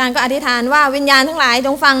 อาจารย์ก็อธิษฐานว่าวิญญาณทั้งหลายจ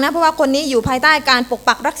งฟังนะเพราะว่าคนนี้อยู่ภายใต้การปก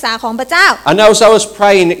ปักรักษาของพระเจ้า I know as I was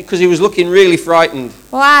praying because he was looking really frightened.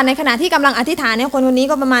 เพราะว่าในขณะที่กำลังอธิษฐานเนี่ยคนนี้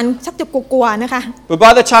ก็ประมาณชักจะกลัวๆนะคะ But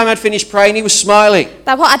by the time I'd finished praying, he was smiling. แ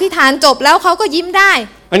ต่พออธิษฐานจบแล้วเขาก็ยิ้มได้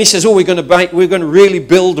And he says, "Oh, we're going to really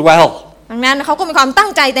build well." ดังนั้นเขาก็มีความตั้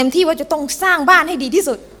งใจเต็มที่ว่าจะต้องสร้างบ้านให้ดีที่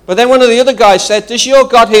สุด But then one of the other guys said, "Does your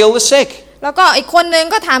God heal the sick?" แล้วก็อีกคนนึง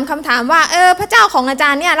ก็ถามคำถามว่าพระเจ้าของอาจา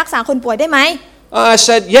รย์เนี่ยรักษาคนป่วยได้ไหม I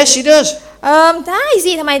said, yes, he does. ได้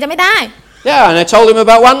สิทำไมจะไม่ได้ Yeah, and I told him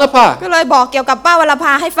about Wannapa. ก็เลยบอกเกี่ยวกับป้าวรภ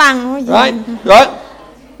าให้ฟัง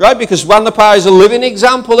Right, because Wannapa is a living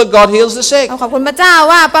example that God heals the sick. ขอบคุณพระเจ้า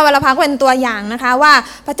ว่าป้าวรภาเป็นตัวอย่างนะคะว่า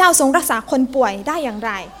พระเจ้าทรงรักษาคนป่วยได้อย่างไ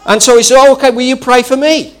ร And so he said, oh, okay, will you pray for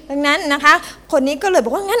me? ดังนั้นนะคะคนนี้ก็เลยบ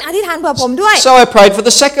อกว่างั้นอธิษฐานเผื่อผมด้วย So I prayed for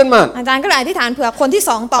the second man. อาจารย์ก็เลยอธิษฐานเผื่อคนที่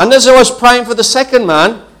สองต่อ And as I was praying for the second man,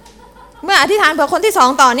 เมื่ออธิษฐานเผื่อคนที่สอง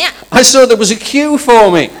ต่อเนี่ย I saw there was a queue for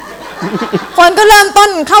me. คนก็เริ่มต้น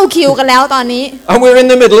เข้าคิวกันแล้วตอนนี้ And we're in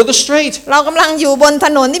the middle of the street. เรากำลังอยู่บนถ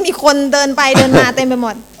นนที่มีคนเดินไปเดินมาเต็มไปหม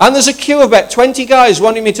ด And there's a queue of about 20 guys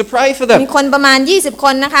wanting me to pray for มี them. คนประมาณ20ค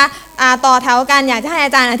นนะคะต่อแถวกันอยากจะให้อ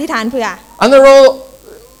าจารย์อธิษฐานเผื่อ And they're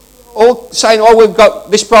all saying, oh, we've got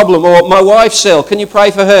this problem, or my wife's ill, can you pray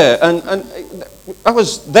for her? And I was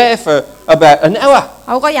there for about an hour. เ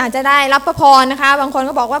ขาก็อยากจะได้รับพระพรนะคะบางคน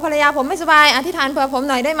ก็บอกว่าภรรยาผมไม่สบายอธิษฐานเผื่อผม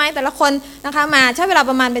หน่อยได้ไหมแต่ละคนนะคะมาใช้เวลา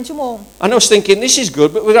ประมาณเป็นชั่วโมง And I was thinking, this is good,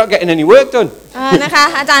 but we're not getting any work done. นะคะ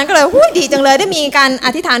อาจารย์ก็เลยดีจังเลยได้มีการอ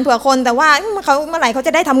ธิษฐานเผื่อคนแต่ว่าเขาเมื่อไหร่เขาจ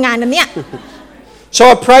ะได้ทำงานกันเนี่ย So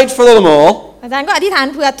I prayed for them all. อาจารย์ก็อธิษฐาน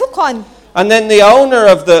เผื่อทุกคน And then the owner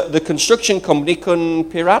of the construction company, Kun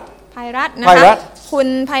Pirat, ไพรัตน์นะคะคุณ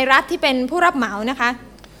ไพรัตน์ที่เป็นผู้รับเหมานะคะ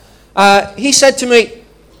he said to me,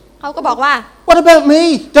 เขาก็บอกว่า what about me?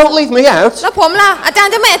 Don't leave me out. แล้วผมล่ะอาจาร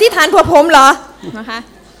ย์จะไม่อธิษฐานเผื่อผมเหรอนะคะ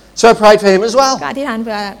So I prayed for him as well. ก็อธิษฐานเ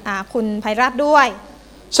ผื่อคุณไพรัตน์ด้วย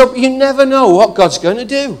So you never know what God's going to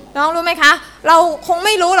do. น้องรู้ไหมคะเราคงไ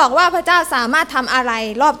ม่รู้หรอกว่าพระเจ้าสามารถทำอะไร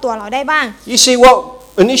รอบตัวเราได้บ้าง You see, what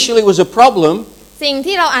initially was a problem, สิ่ง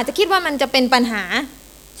ที่เราอาจจะคิดว่ามันจะเป็นปัญหา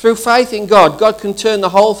through faith in God, God can turn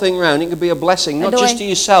the whole thing around. It can be a blessing, not just to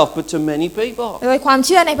yourself, but to many people. โดยความเ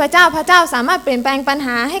ชื่อในพระเจ้าพระเจ้าสามารถเปลี่ยนแปลงปัญห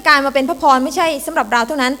าให้กลายมาเป็นพระพรไม่ใช่สำหรับเราเ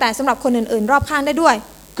ท่านั้นแต่สำหรับคนอื่นๆรอบข้างได้ด้วย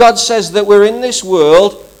God says that we're in this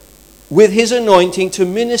world with His anointing to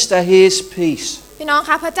minister His peace. พี่น้องค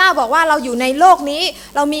ะพระเจ้าบอกว่าเราอยู่ในโลกนี้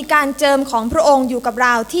เรามีการเจิมของพระองค์อยู่กับเร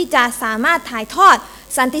าที่จะสามารถถ่ายทอด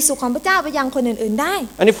สันติสุขของพระเจ้าไปยังคนอื่นๆได้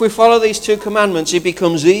And if we follow these two commandments, it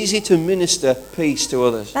becomes easy to minister peace to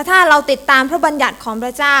others. และถ้าเราติดตามพระบัญญัติของพร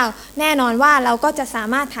ะเจ้าแน่นอนว่าเราก็จะสา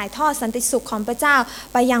มารถถ่ายทอดสันติสุขของพระเจ้า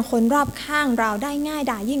ไปยังคนรอบข้างเราได้ง่าย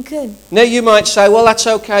ดายยิ่งขึ้น Now you might say, well, that's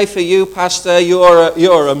okay for you, Pastor.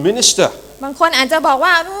 You're a minister. บางคนอาจจะบอก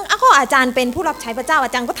ว่าก็อาจารย์เป็นผู้รับใช้พระเจ้าอ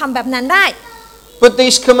าจารย์ก็ทำแบบนั้นได้ But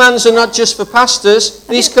these commands are not just for pastors.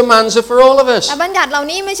 These commands are for all of us. แต่บัญญัติเหล่า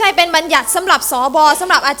นี้ไม่ใช่เป็นบัญญัติสำหรับสบสำ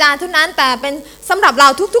หรับอาจารย์เท่านั้นแต่เป็นสำหรับเรา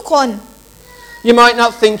ทุกๆคน You might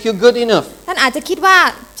not think you're good enough. ท่านอาจจะคิดว่า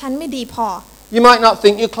ฉันไม่ดีพอ You might not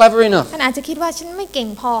think you're clever enough. ท่านอาจจะคิดว่าฉันไม่เก่ง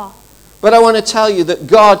พอ But I want to tell you that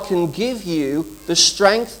God can give you the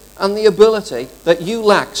strength and the ability that you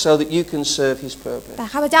lack so that you can serve His purpose. แต่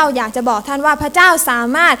ข้าพเจ้าอยากจะบอกท่านว่าพระเจ้าสา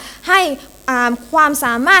มารถให้ความส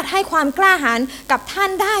ามารถให้ความกล้าหาญกับท่า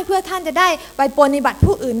นได้เพื่อท่านจะได้ไปปฏิบัติ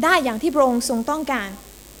ผู้อื่นได้อย่างที่พระองค์ทรงต้องการ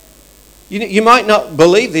You might not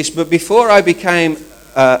believe this, but before I became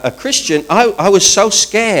a Christian, I was so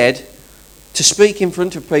scared to speak in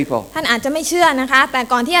front of people. ท่านอาจจะไม่เชื่อนะคะแต่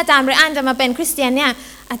ก่อนที่อาจารย์ไบรอันจะมาเป็นคริสเตียนเนี่ย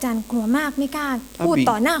อาจารย์กลัวมากไม่กล้าพูด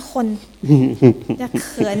ต่อหน้าคนจะเ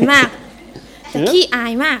ขินมากจะขี้อา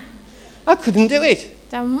ยมาก I couldn't do it.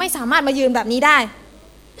 จะไม่สามารถมายืนแบบนี้ได้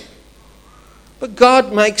But God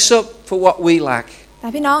makes up for what we lack. แต่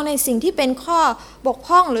พี่น้องในสิ่งที่เป็นข้อบกพ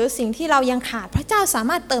ร่องหรือสิ่งที่เรายังขาดพระเจ้าสา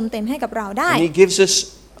มารถเติมเต็มให้กับเราได้ And He gives us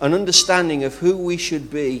an understanding of who we should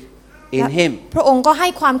be in Him. พระองค์ก็ให้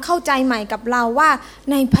ความเข้าใจใหม่กับเราว่า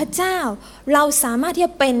ในพระเจ้าเราสามารถที่จ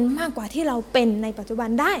ะเป็นมากกว่าที่เราเป็นในปัจจุบัน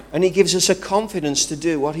ได้ And He gives us a confidence to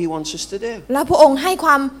do what He wants us to do. แล้วพระองค์ให้ค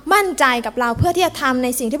วามมั่นใจกับเราเพื่อที่จะทำใน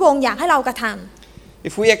สิ่งที่พระองค์อยากให้เรากระทำ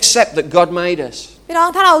If we accept that God made us, พี่น้อง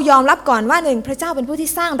ถ้าเรายอมรับก่อนว่าหนึ่งพระเจ้าเป็นผู้ที่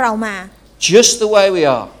สร้างเรามา just the way we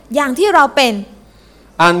are, อย่างที่เราเป็น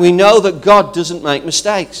and we know that God doesn't make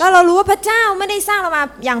mistakes, แล้วเรารู้ว่าพระเจ้าไม่ได้สร้างเรามา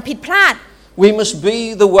อย่างผิดพลาด we must be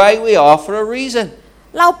the way we are for a reason.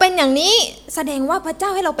 เราเป็นอย่างนี้แสดงว่าพระเจ้า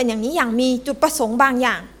ให้เราเป็นอย่างนี้อย่างมีจุดประสงค์บางอ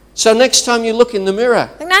ย่าง So next time you look in the mirror,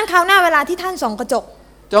 ดังนั้นคราวหน้าเวลาที่ท่านส่องกระจก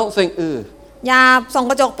don't think, อย่าส่อง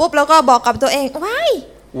กระจกปุ๊บแล้วก็บอกกับตัวเองว้าย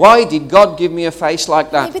why did God give me a face like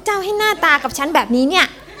ทำไม that? พระเจ้าให้หน้าตากับฉันแบบนี้เนี่ย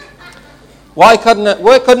Why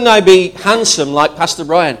couldn't I be handsome like Pastor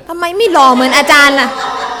Brian? ทำไมไม่หล่อเหมือนอาจารย์ล่ะ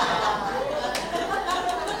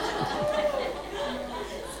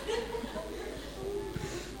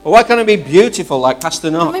Or why can't I be beautiful like Pastor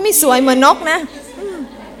ทำ Knock? ไมไม่สวยเหมือนนกนะ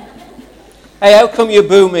Hey, how come you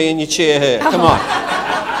boo me and you cheer her? Come on.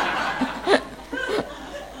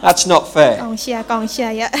 That's not ก fair. องเชีย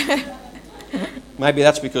ร์เยอะ Maybe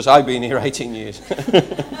that's because I've been here 18 years.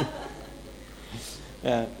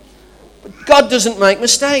 Yeah. But God doesn't make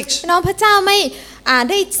mistakes. พี่น้องพระเจ้าไม่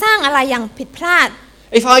ได้สร้างอะไรอย่างผิดพลาด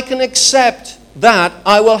If I can accept that,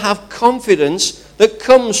 I will have confidence that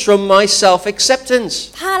comes from my self-acceptance.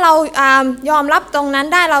 ถ้าเรายอมรับตรงนั้น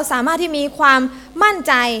ได้เราสามารถที่มีความมั่นใ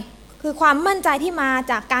จคือความมั่นใจที่มา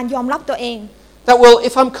จากการยอมรับตัวเอง That well,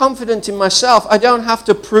 if I'm confident in myself, I don't have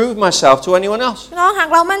to prove myself to anyone else. น้องหาก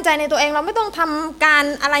เรามั่นใจในตัวเองเราไม่ต้องทำการ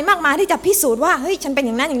อะไรมากมายที่จะพิสูจน์ว่าเฮ้ยฉันเป็นอ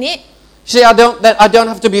ย่างนั้นอย่างนี้ See, I don't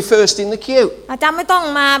have to be first in the queue. อาจารย์ไม่ต้อง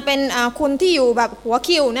มาเป็นคุณที่อยู่แบบหัว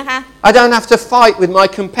คิวนะคะ I don't have to fight with my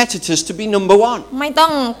competitors to be number one. ไม่ต้อ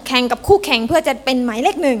งแข่งกับคู่แข่งเพื่อจะเป็นหมายเล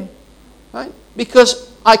ขหนึ่ง Right? Because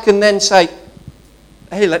I can then say,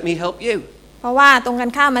 hey, let me help you. เพราะว่าตรงกั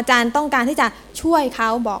นข้ามอาจารย์ต้องการที่จะช่วยเขา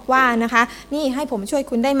บอกว่านะคะนี่ให้ผมช่วย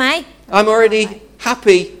คุณได้ไหม I'm already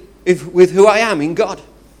happy with who I am in God.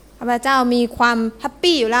 พระเจ้ามีความแฮป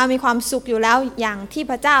ปี้อยู่แล้วมีความสุขอยู่แล้วอย่างที่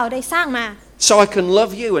พระเจ้าได้สร้างมา So I can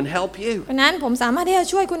love you and help you. เพราะนั้นผมสามารถที่จะ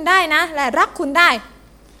ช่วยคุณได้นะและรักคุณได้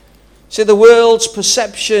See, the world's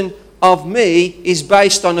perception of me is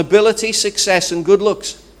based on ability, success, and good looks.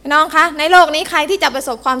 น้องคะในโลกนี้ใครที่จะประส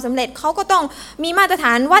บความสำเร็จเขาก็ต้องมีมาตรฐ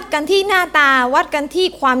านวัดกันที่หน้าตาวัดกันที่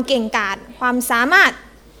ความเก่งกาจความสามารถ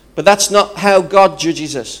But that's not how God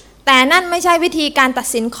judges us. แต่นั่นไม่ใช่วิธีการตัด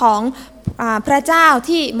สินของพระเจ้า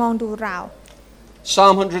ที่มองดูเรา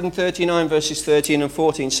Psalm 139 verses 13 and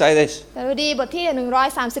 14 say this. สดุดีบทที่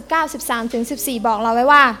139 13ถึง14บอกเราไว้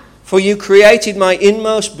ว่า For you created my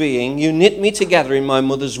inmost being, you knit me together in my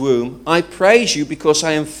mother's womb. I praise you because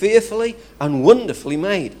I am fearfully and wonderfully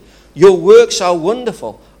made. Your works are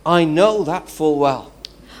wonderful. I know that full well.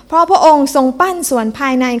 เพราะพระองค์ทรงปั้นส่วนภา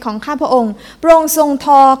ยในของข้าพระองค์พระองค์ทรงท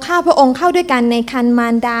อข้าพระองค์เข้าด้วยกันในครรภ์มา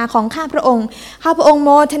รดาของข้าพระองค์ข้าพระองค์โม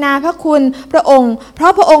ทนาพระคุณพระองค์เพรา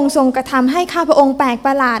ะพระองค์ทรงกระทำให้ข้าพระองค์แปลกป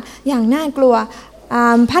ระหลาดอย่างน่ากลัว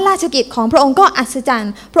พระราชกิจของพระองค์ก็อัศจรร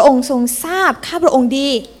ย์พระองค์ทรงทราบข้าพระองค์ดี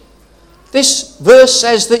This verse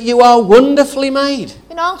says that you are wonderfully made.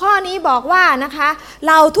 พี่น้องข้อนี้บอกว่านะคะ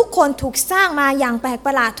เราทุกคนถูกสร้างมาอย่างแปลกป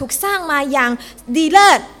ระหลาดถูกสร้างมาอย่างดีเลิ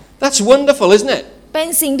ศ That's wonderful, isn't it? เป็น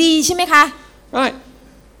สิ่งดีใช่ไหมคะ Right.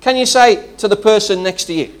 Can you say to the person next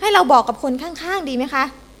to you, ให้เราบอกกับคนข้างๆดีไหมคะ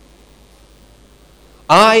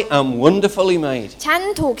I am wonderfully made. ฉัน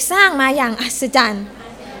ถูกสร้างมาอย่างอัศจรรย์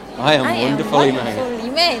I am wonderfully made.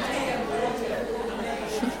 made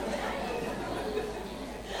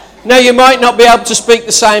Now you might not be able to speak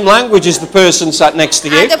the same language as the person sat next to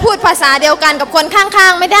อาจ you. จะพูดภาษาเดียวกันกับคนข้า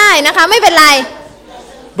งๆไม่ได้นะคะไม่เป็นไร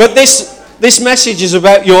But this message is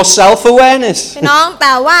about your self-awareness. พี่น้องแ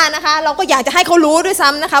ต่ว่านะคะเราก็อยากจะให้เขารู้ด้วยซ้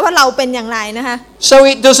ำนะคะว่าเราเป็นอย่างไรนะคะ So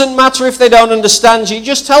it doesn't matter if they don't understand you,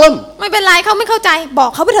 just tell them, ไม่เป็นไรเขาไม่เข้าใจบอ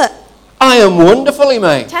กเขาไปเถอะ I am wonderfully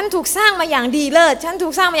made. ฉันถูกสร้างมาอย่างดีเลิศฉันถู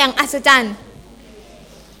กสร้างมาอย่างอัศจรรย์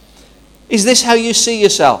Is this how you see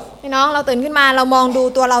yourself? พี่น้องเราตื่นขึ้นมาเรามองดู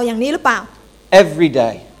ตัวเราอย่างนี้หรือเปล่า Every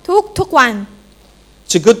day. ทุกวัน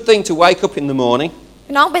It's a good thing to wake up in the morning,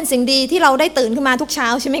 พี่น้องเป็นสิ่งดีที่เราได้ตื่นขึ้นมาทุกเช้า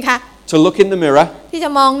ใช่ไหมคะ to look in the mirror, ที่จะ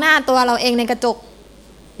มองหน้าตัวเราเองในกระจก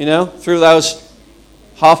you know, through those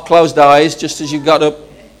half-closed eyes just as you got up,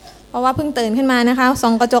 เพราะว่าเพิ่งตื่นขึ้นมานะคะส่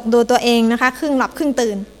องกระจกดูตัวเองนะคะครึ่งหลับครึ่ง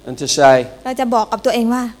ตื่น and to say, เราจะบอกกับตัวเอง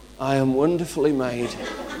ว่า I am wonderfully made.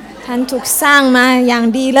 ฉันถูกสร้างมาอย่าง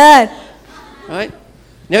ดีเลิศ Right?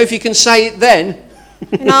 Now if you can say it then,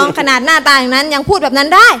 น้องขนาดหน้าตาอย่างนั้นยังพูดแบบนั้น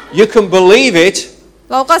ได้ you can believe it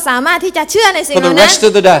เราก็สามารถที่จะเชื่อในสิ่ง for เห the ล่านั้น rest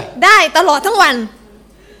of the day. ได้ตลอดทั้งวัน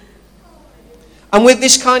And with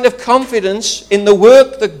this kind of confidence in the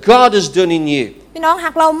work that God has done in you, พี่น้องหา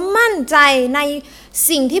กเรามั่นใจใน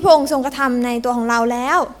สิ่งที่พระองค์ทรงกระทำในตัวของเราแล้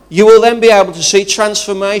ว you will then be able to see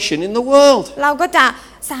transformation in the world. เราก็จะ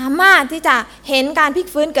สามารถที่จะเห็นการพลิก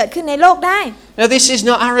ฟื้นเกิดขึ้นในโลกได้ Now this is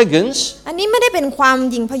not arrogance, อันนี้ไม่ได้เป็นความ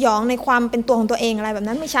หยิ่งพยองในความเป็นตัวของตัวเองอะไรแบบ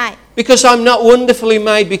นั้นไม่ใช่ because I'm not wonderfully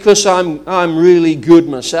made because I'm really good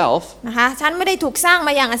myself. นะคะฉันไม่ได้ถูกสร้างม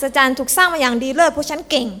าอย่างอัศจรรย์ถูกสร้างมาอย่างดีเลิศเพราะฉัน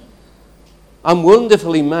เก่ง I'm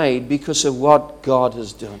wonderfully made because of what God has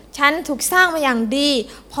done. ฉันถูกสร้างมาอย่างดี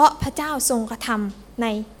เพราะพระเจ้าทรงกระทำใน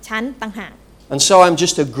ฉันต่างหาก And so I'm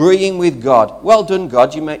just agreeing with God. Well done, God.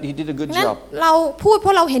 You did a good นั้น job. เราพูดเพร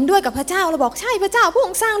าะเราเห็นด้วยกับพระเจ้าเราบอกใช่พระเจ้าพระอ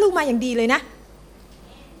งค์สร้างลูกมาอย่างดีเลยนะ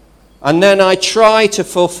And then I try to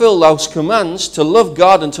fulfill those commands to love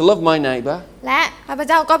God and to love my neighbor. และข้าพ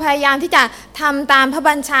เจ้าก็พยายามที่จะทำตามพระ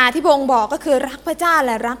บัญชาที่พระองค์บอกก็คือรักพระเจ้าแ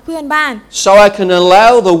ละรักเพื่อนบ้าน So I can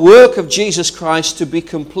allow the work of Jesus Christ to be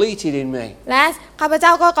completed in me. และข้าพเจ้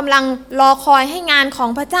าก็กำลังรอคอยให้งานของ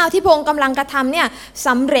พระเจ้าที่พระองค์กำลังกระทำเนี่ยส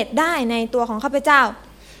ำเร็จได้ในตัวของข้าพเจ้า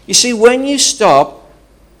You see, when you stop,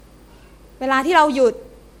 เวลาที่เราหยุด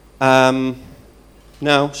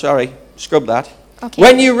no, sorry, scrub that. Okay.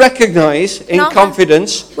 When you recognize in น้องคะ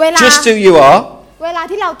confidence เวลา just who you are, เวลา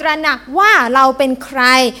ที่เราตระหนักว่าเราเป็นใคร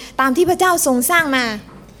ตามที่พระเจ้าทรงสร้างมา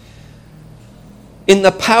in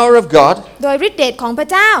the power of God, โดยฤทธิ์เดชของพระ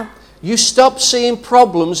เจ้า you stop seeing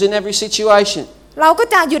problems in every situation. เราก็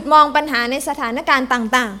จะหยุดมองปัญหาในสถานการณ์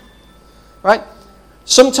ต่าง Right?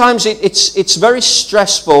 Sometimes it's very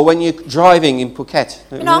stressful when you're driving in Phuket.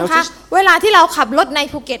 ๆพี่น้องคะเวลาที่เราขับรถใน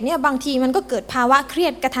ภูเก็ตเนี่ยบางทีมันก็เกิดภาวะเครีย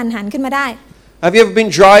ดกระทันหันขึ้นมาได้ Have you ever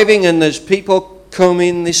been driving and there's people come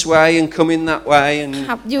in this way and come in that way and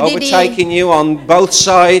ครับอยู่ดีๆ overtaking you on both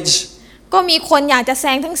sides? ก็มีคนอยากจะแซ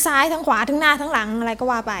งทั้งซ้ายทั้งขวาทั้งหน้าทั้งหลังอะไรก็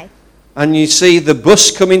ว่าไป And you see the bus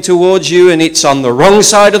coming towards you and it's on the wrong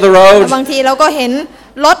side of the แล้ว road. บางทีเราก็เห็น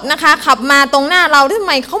รถนะคะขับมาตรงหน้าเราทำไ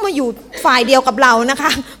มเขามาอยู่ฝ่ายเดียวกับเรานะค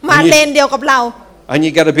ะมาเลนเดียวกับเรา And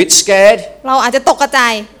you get a bit scared, เราอาจจะตกกระจา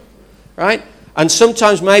ย right? And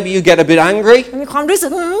sometimes maybe you get a bit angry. มีความรู้สึก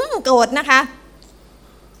โกรธนะคะ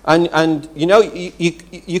And you know,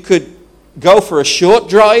 you could go for a short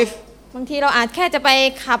drive. บางทีเราอาจแค่จะไป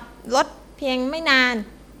ขับรถเพียงไม่นาน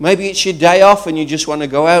Maybe it's your day off and you just want to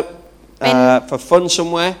go out for fun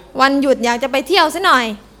somewhere. วันหยุดอยากจะไปเที่ยวซะหน่อย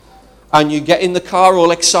And you get in the car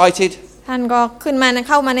all excited. ท่านก็ขึ้นมา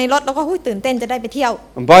เข้ามาในรถแล้วก็ตื่นเต้นจะได้ไปเที่ยว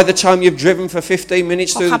And by the time you've driven for 15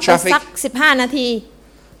 minutes พอ through ขับ the ไป traffic, สัก15 นาที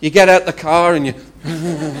you get out the car and you,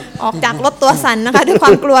 ออกจากรถตัวสั่นนะคะ ด้วยคว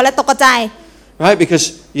ามกลัวและตกใจ right? Because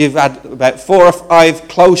you've had about 4 or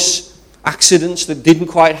 5 close accidents that didn't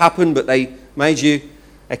quite happen, but they made you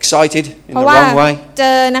excited in เพ the ราะว่า wrong way. เจ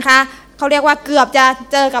อนะคะเขาเรียกว่าเกือบจะ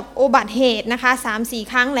เจอกับอุบัติเหตุนะคะ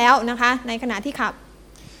 3-4 ครั้งแล้วนะคะในขณะที่ขับ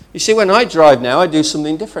You see, when I drive now, I do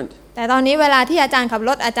something different. แต่ตอนนี้เวลาที่อาจารย์ขับร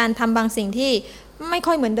ถอาจารย์ทำบางสิ่งที่ไม่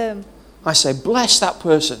ค่อยเหมือนเดิม I say, bless that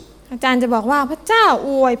person. อาจารย์จะบอกว่าพระเจ้าอ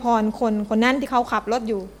วยพรคนนั้นที่เขาขับรถ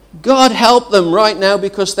อยู่ God help them right now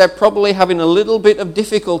because they're probably having a little bit of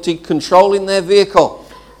difficulty controlling their vehicle.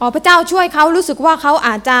 พระเจ้าช่วยเขารู้สึกว่าเขาอ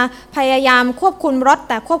าจจะพยายามควบคุมรถ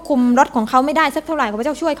แต่ควบคุมรถของเขาไม่ได้สักเท่าไหร่ขอพระเ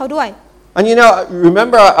จ้าช่วยเขาด้วย And you know,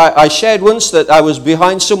 remember I shared once that I was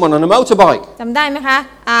behind someone on a motorbike. จำได้ไหมคะ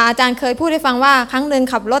อาจารย์เคยพูดให้ฟังว่าครั้งหนึ่ง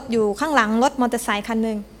ขับรถอยู่ข้างหลังรถมอเตอร์ไซค์คันห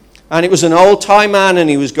นึ่ง And it was an old Thai man and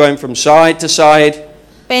he was going from side to side.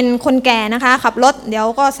 เป็นคนแก่นะคะขับรถเดี๋ยว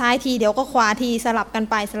ก็ซ้ายทีเดี๋ยวก็ขวาทีสลับกัน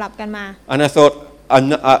ไปสลับกันมา And I thought,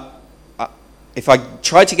 if I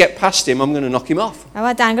try to get past him, I'm going to knock him off. แล้ว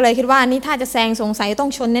อาจารย์ก็เลยคิดว่านี่ถ้าจะแซงสงสัยต้อ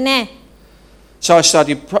งชนแน่ So I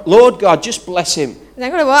started, Lord God, just bless him. ๆอาจาร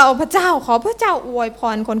ย์ก็เลยว่าพระเจ้าขอพระเจ้าอวยพ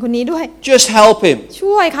รคนนี้ด้วย Just help him.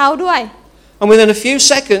 ช่วยเขาด้วย And within a few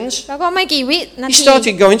seconds, แล้วก็ไม่กี่วินา he ที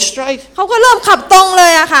started going straight. เขาก็เริ่มขับตรงเล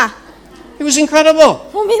ยอะค่ะ It was incredible.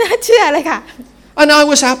 ไม่น่าเชื่อเลยค่ะ And I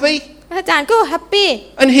was happy. อาจารย์ก็แฮปปี้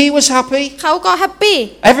And he was happy. เขาก็แฮปปี้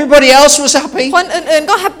Everybody else was happy. คนอื่นๆ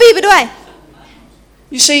ก็แฮปปี้ไปด้วย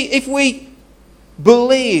You see, if we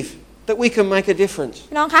believe that we can make a difference,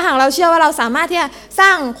 พี่น้องคะหากเราเชื่อว่าเราสามารถที่จะสร้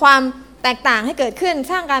างความแตกต่างให้เกิดขึ้น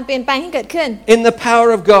สร้างการเปลี่ยนแปลงให้เกิดขึ้น in the power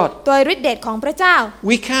of God, โดยฤทธิ์เดชของพระเจ้า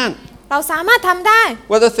we can. เราสามารถทำได้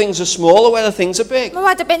Whether things are small or whether things are big. ไม่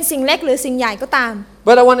ว่าจะเป็นสิ่งเล็กหรือสิ่งใหญ่ก็ตาม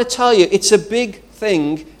But I want to tell you, it's a big thing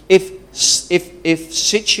if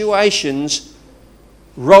situations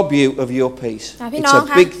rob you of your peace. พี่ It's น้อง a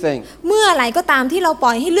คะ big thing. เมื่อไหร่ก็ตามที่เราป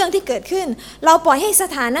ล่อยให้เรื่องที่เกิดขึ้นเราปล่อยให้ส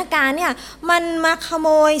ถานการณ์เนี่ยมันมาขโม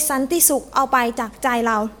ยสันติสุขเอาไปจากใจเ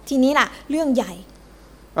ราทีนี้ล่ะเรื่องใหญ่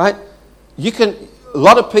Right? A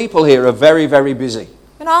lot of people here are very, very busy.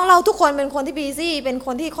 พี่น้องเราทุกคนเป็นคนที่บีซี่เป็นค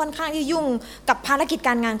นที่ค่อนข้างที่ยุ่งกับภารกิจก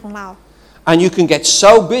ารงานของเรา And you can get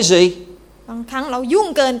so busy, บางครั้งเรายุ่ง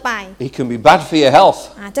เกินไป it can be bad for your health.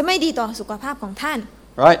 อาจจะไม่ดีต่อสุขภาพของท่าน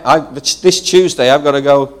Right? This Tuesday, I've got to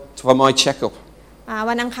go for my checkup.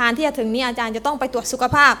 วันอังคารที่จะถึงนี้อาจารย์จะต้องไปตรวจสุข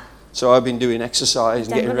ภาพ So I've been doing exercise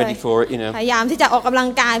and getting ready for it, you know. พยายามที่จะออกกำลัง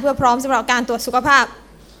กายเพื่อพร้อมสำหรับการตรวจสุขภาพ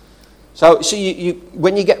So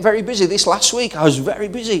when you get very busy, this last week I was very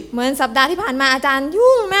busy. เหมือนสัปดาห์ที่ผ่านมาอาจารย์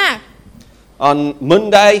ยุ่งมาก On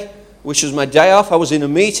Monday, which was my day off, I was in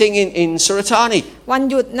a meeting in Suratani. วัน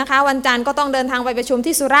หยุดนะคะวันจันทร์ก็ต้องเดินทางไปประชุม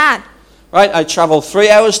ที่สุราษฎร์ Right? I travelled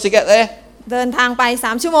 3 hours to get there. เดินทางไป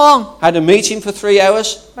3ชั่วโมง Had a meeting for 3 hours.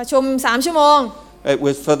 ประชุม3ชั่วโมง It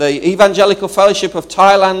was for the Evangelical Fellowship of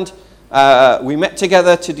Thailand. We met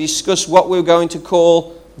together to discuss what we were going to call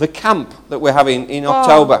the camp that we're having in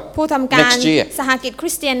October ผู้ทำการ next year. สหกิจค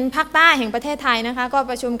ริสเตียนภาคใต้แห่งประเทศไทยนะคะก็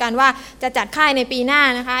ประชุมกันว่าจะจัดค่ายในปีหน้า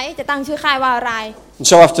นะคะจะตั้งชื่อค่ายว่าอะไร And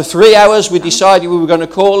so after 3 hours, we decided we were going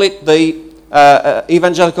to call it the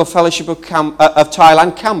Evangelical Fellowship of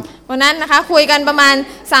Thailand camp. วันนั้นนะคะคุยกันประมาณ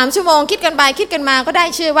3ชั่วโมงคิดกันไปคิดกันมาก็ได้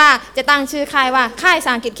ชื่อว่าจะตั้งชื่อค่ายว่าค่ายส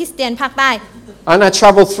ากิจคริสเตียนภาคใต้ And I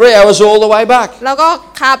traveled 3 hours all the way back. แล้วก็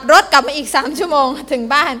ขับรถกลับมาอีก3ชั่วโมงถึง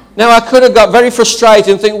บ้าน Now I could have got very frustrated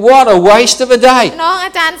and think, what a waste of a day. น้องอ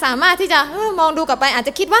าจารย์สามารถที่จะมองดูกลับไปอาจจ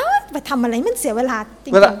ะคิดว่าไปทำอะไรมันเสียเวลาจริ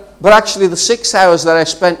ง But actually the 6 hours that I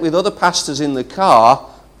spent with other pastors in the car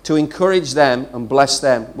to encourage them and bless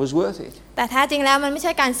them was worth it. แต่แท้จริงแล้วมันไม่ใ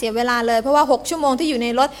ช่การเสียเวลาเลยเพราะว่า6ชั่วโมงที่อยู่ใน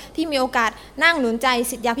รถที่มีโอกาสนั่งหนุนใจ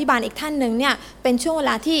ศิษยาภิบาลอีกท่านหนึ่งเนี่ยเป็นช่วงเว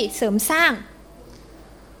ลาที่เสริมสร้าง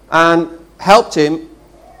And helped him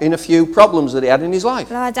in a few problems that he had in his life.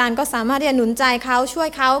 แล้วอาจารย์ก็สามารถที่จะหนุนใจเขาช่วย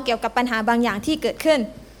เขาเกี่ยวกับปัญหาบางอย่างที่เกิดขึ้น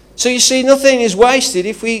So you see, nothing is wasted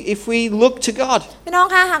if we look to God. พี่น้อง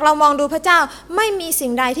คะหากเรามองดูพระเจ้าไม่มีสิ่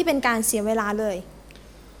งใดที่เป็นการเสียเวลาเลย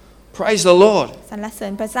Praise the Lord. สรรเสริ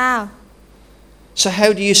ญพระเจ้า So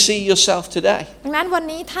how do you see yourself today? ดังนั้นวัน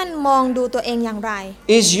นี้ท่านมองดูตัวเองอย่างไร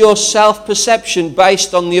Is your self-perception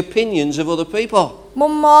based on the opinions of other people? มุ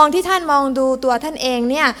มมองที่ท่านมองดูตัวท่านเอง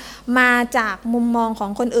เนี่ยมาจากมุมมองขอ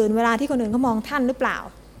งคนอื่นเวลาที่คนอื่นเขามองท่านหรือเปล่า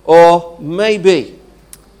Or maybe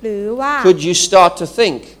หรือว่า could you start to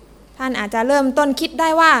think ท่านอาจจะเริ่มต้นคิดได้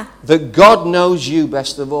ว่า that God knows you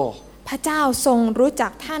best of all? พระเจ้าทรงรู้จั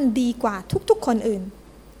กท่านดีกว่าทุกๆคนอื่น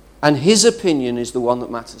And His opinion is the one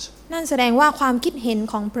that matters. นั่นแสดงว่าความคิดเห็น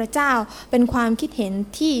ของพระเจ้าเป็นความคิดเห็น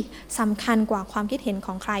ที่สำคัญกว่าความคิดเห็นข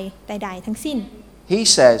องใครใดๆทั้งสิ้น He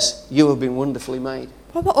says you have been wonderfully made.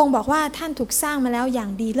 เพราะพระองค์บอกว่าท่านถูกสร้างมาแล้วอย่าง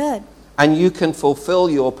ดีเลิศ And you can fulfill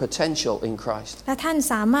your potential in Christ. และท่าน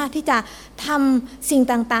สามารถที่จะทำสิ่ง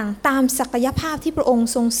ต่างๆตามศักยภาพที่พระองค์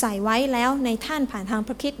ทรงใส่ไว้แล้วในท่านผ่านทางพ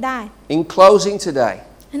ระคริสต์ได้ In closing today,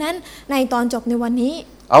 ฉะนั้นในตอนจบในวันนี้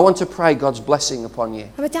I want to pray God's blessing upon you.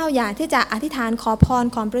 พระเจ้าอยากที่จะอธิษฐานขอพร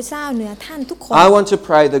ของพระเจ้าเหนือท่านทุกคน I want to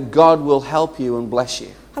pray that God will help you and bless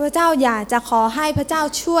you. พระเจ้าอยากจะขอให้พระเจ้า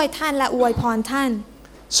ช่วยท่านและอวยพรท่าน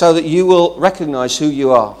So that you will recognize who you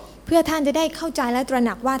are. เพื่อท่านจะได้เข้าใจและตระห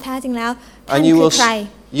นักว่าแท้จริงแล้วท่าน And คือใคร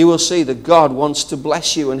you will see that God wants to bless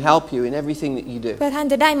you and help you in everything that you do. เพื่อท่าน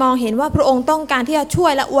จะได้มองเห็นว่าพระองค์ต้องการที่จะช่ว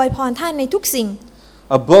ยและอวยพรท่านในทุกสิ่ง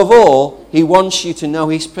Above all, He wants you to know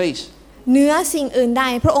His peace. เหนือสิ่งอื่นใด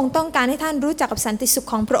พระองค์ต้องการให้ท่านรู้จักกับสันติสุข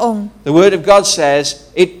ของพระองค์ The Word of God says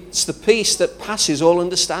it's the peace that passes all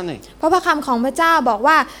understanding. เพราะพระคำของพระเจ้าบอก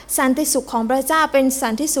ว่าสันติสุขของพระเจ้าเป็นสั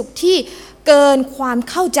นติสุขที่เกินความ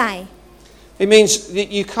เข้าใจ It means that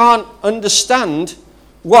you can't understand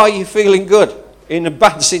why you're feeling good in a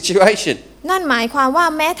bad situation. นั่นหมายความว่า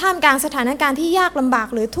แม้ท่ามกลางสถานการณ์ที่ยากลำบาก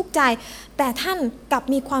หรือทุกข์ใจแต่ท่านกลับ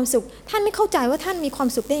มีความสุขท่านไม่เข้าใจว่าท่านมีความ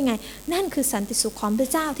สุขได้ยังไงนั่นคือสันติสุขของพระ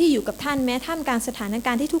เจ้าที่อยู่กับท่านแม้ท่ามกลางสถานก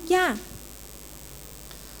ารณ์ที่ทุกข์ยาก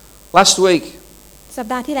Last week, สัป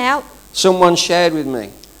ดาห์ที่แล้ว someone shared with me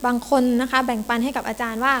บางคนนะคะแบ่งปันให้กับอาจา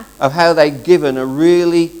รย์ว่า of how they'd given a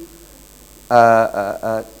really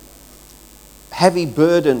heavy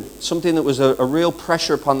burden, something that was a real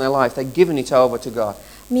pressure upon their life. They'd given it over to God.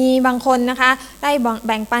 มีบางคนนะคะได้แ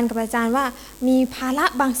บ่งปันกับอาจารย์ว่ามีภาระ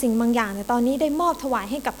บางสิ่งบางอย่างแต่ตอนนี้ได้มอบถวาย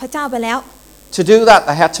ให้กับพระเจ้าไปแล้ว To do that,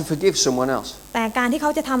 they had to forgive someone else. แต่การที่เข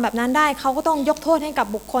าจะทำแบบนั้นได้เขาก็ต้องยกโทษให้กับ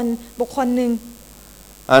บุคคลหนึ่ง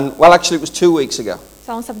And well, actually, it was 2 weeks ago.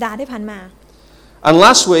 2 สัปดาห์ที่ผ่านมา And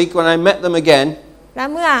last week, when I met them again, และ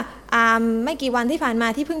เมื่อไม่กี่วันที่ผ่านมา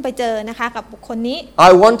ที่เพิ่งไปเจอนะคะกับบุคคลนี้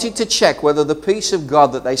I wanted to check whether the peace of God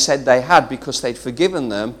that they said they had because they'd forgiven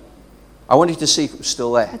them, I wanted to see if it was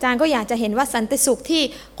still there. อาจารย์ก็อยากจะเห็นว่าสันติสุขที่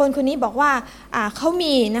คนนี้บอกว่าเขา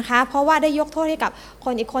มีนะคะเพราะว่าได้ยกโทษให้กับค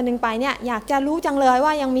นอีกคนหนึ่งไปเนี่ยอยากจะรู้จังเลยว่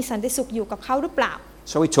ายังมีสันติสุขอยู่กับเขาหรือเปล่า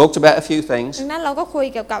So we talked about a few things. ดังนั้นเราก็คุย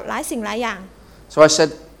เกี่ยวกับหลายสิ่งหลายอย่าง So I said,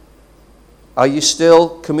 are you still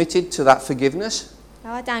committed to that forgiveness? แล้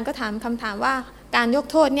วอาจารย์ก็ถามคำถามว่าการยก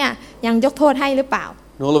โทษเนี่ยยังยกโทษให้หรือเปล่า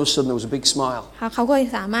And all of a sudden there was a big smile. เขาก็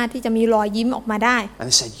สามารถที่จะมีรอยยิ้มออกมาได้ And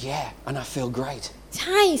they said, yeah, and I feel great. ใ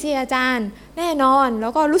ช่สิอาจารย์แน่นอนแล้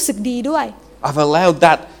วก็รู้สึกดีด้วย I've allowed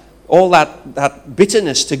all that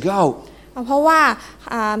bitterness to go. เพราะว่า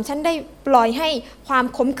ฉันได้ปล่อยให้ความ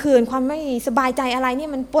ขมขื่นความไม่สบายใจอะไรนี่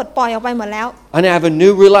มันปลดปล่อยออกไปหมดแล้ว And I have a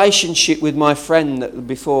new relationship with my friend that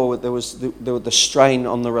before there was the strain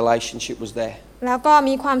on the relationship was there. แล้วก็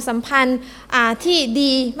มีความสัมพันธ์ที่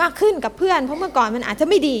ดีมากขึ้นกับเพื่อนเพราะเมื่อก่อนมันอาจจะ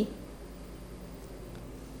ไม่ดี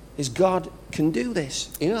Is God can do this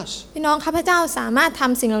in us. พี่น้องข้าพเจ้าสามารถท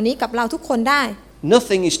ำสิ่งเหล่านี้กับเราทุกคนได้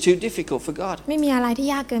Nothing is too difficult for God. ไม่มีอะไรที่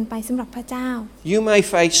ยากเกินไปสำหรับพระเจ้า You may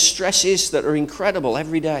face stresses that are incredible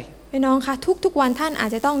every day. พี่น้องคะทุกวันท่านอา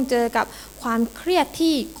จจะต้องเจอกับความเครียด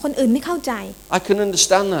ที่คนอื่นไม่เข้าใจ I can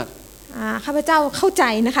understand that. ข้าพเจ้าเข้าใจ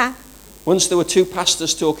นะคะ Once there were two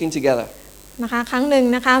pastors talking together. นะคะครั้งหนึ่ง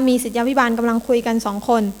นะคะมีศิษยาภิบาลกำลังคุยกัน2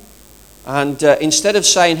 คน And instead of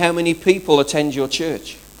saying how many people attend your church,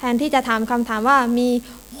 แทนที่จะถามคำถามว่ามี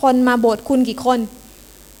คนมาโบสถ์คุณกี่คน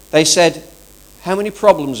they said, how many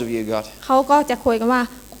problems have you got? เขาก็จะคุยกันว่า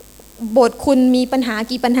โบสถ์คุณมีปัญหา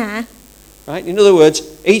กี่ปัญหา Right? In other words,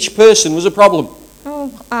 each person was a problem.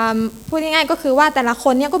 พูดง่ายๆก็คือว่าแต่ละค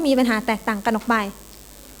นเนี่ยก็มีปัญหาแตกต่างกันออกไป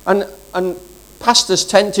And pastors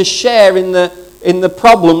tend to share in the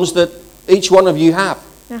problems that each one of you have.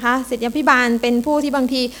 นะคะศิษยาภิบาลเป็นผู้ที่บาง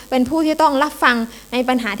ทีเป็นผู้ที่ต้องรับฟังใน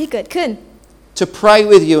ปัญหาที่เกิดขึ้น To pray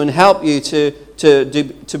with you and help you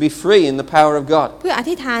to be free in the power of God. เพื่ออ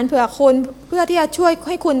ธิษฐานเผื่อคุณเพื่อที่จะช่วยใ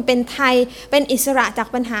ห้คุณเป็นไทยเป็นอิสระจาก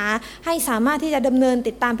ปัญหาให้สามารถที่จะดำเนิน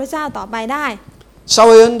ติดตามพระเจ้าต่อไปได้ So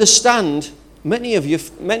I understand many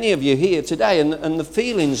of you here today and the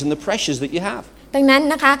feelings and the pressures that you have. ดังนั้น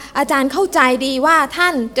นะคะอาจารย์เข้าใจดีว่าท่า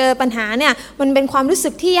นเจอปัญหาเนี่ยมันเป็นความรู้สึ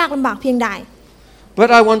กที่ยากลำบากเพียงใด But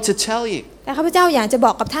I want to tell you แต่ข้าพเจ้าอยากจะบ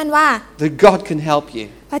อกกับท่านว่า that God can help you.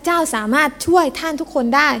 พระเจ้าสามารถช่วยท่านทุกคน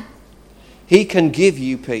ได้ He can give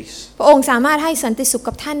you peace. พระองค์สามารถให้สันติสุข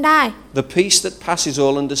กับท่านได้ The peace that passes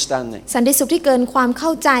all understanding. สันติสุขที่เกินความเข้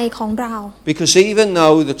าใจของเรา Because even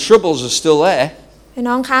though the troubles are still there, พี่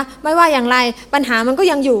น้องคะไม่ว่าอย่างไรปัญหามันก็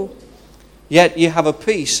ยังอยู่ yet you have a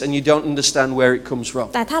peace and you don't understand where it comes from.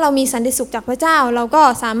 แต่ถ้าเรามีสันติสุขจากพระเจ้าเราก็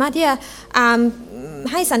สามารถที่จะ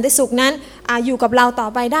ให้สันติสุขนั้นอยู่กับเราต่อ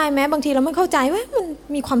ไปได้แม้บางทีเราไม่เข้าใจว่ามัน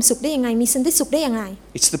มีความสุขได้ยังไงมีสันติสุขได้ยังไง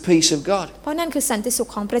It's the peace of God. เพราะนั่นคือสันติสุข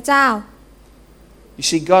ของพระเจ้า You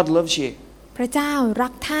see, God loves you. พระเจ้ารั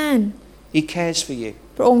กท่าน He cares for you.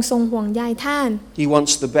 พระองค์ทรงห่วงใยท่าน He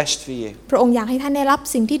wants the best for you. พระองค์อยากให้ท่านได้รับ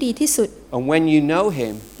สิ่งที่ดีที่สุด And when you know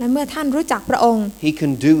Him, และเมื่อท่านรู้จักพระองค์ He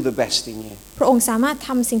can do the best in you. พระองค์สามารถท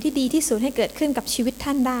ำสิ่งที่ดีที่สุดให้เกิดขึ้นกับชีวิตท่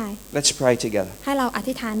านได้ Let's pray together. ให้เราอ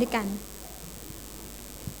ธิษฐานด้วยกัน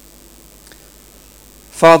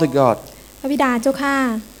Father God, พระบิดาเจ้าข้า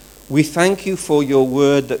we thank you for your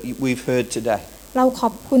word that we've heard today. เราขอ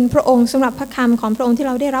บคุณพระองค์สำหรับพระคำของพระองค์ที่เ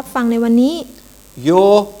ราได้รับฟังในวันนี้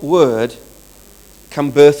Your word can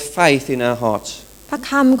birth faith in our hearts. พระ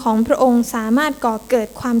คำของพระองค์สามารถก่อเกิด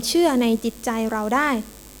ความเชื่อในจิตใจเราได้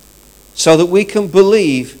So that we can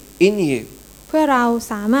believe in you. เพื่อเรา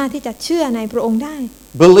สามารถที่จะเชื่อในพระองค์ได้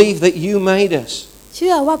Believe that you made us เ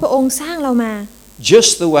ชื่อว่าพระองค์สร้างเรามา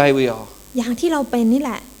just the way we are. อย่างที่เราเป็นนี่แ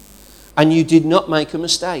หละ And you did not make a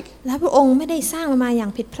mistake. และพระองค์ไม่ได้สร้างเรามาอย่า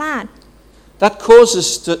งผิดพลาด That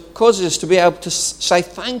causes us to be able to say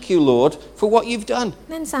thank you, Lord, for what you've done.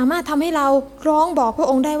 นั่นสามารถทำให้เราร้องบอกพระ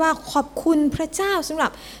องค์ได้ว่าขอบคุณพระเจ้าสำหรั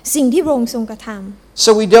บสิ่งที่พระองค์ทรงกระทำ So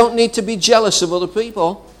we don't need to be jealous of other people.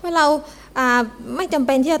 เมื่อเราไม่จำเ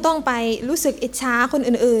ป็นที่จะต้องไปรู้สึกอิจฉาคน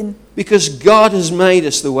อื่น Because God has made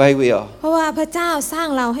us the way we are. ๆ เพราะว่าพระเจ้าสร้าง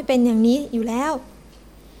เราให้เป็นอย่างนี้อยู่แล้ว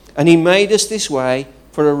And He made us this way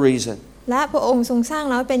for a reason. และพระองค์ทรงสร้าง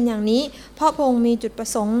เราให้เป็นอย่างนี้เพราะพระองค์มีจุดประ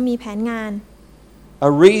สงค์มีแผนงาน A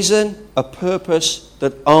reason, a purpose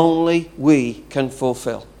that only we can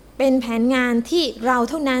fulfill. เป็นแผนงานที่เรา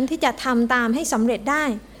เท่านั้นที่จะทำตามให้สำเร็จได้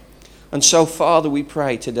And so, Father, we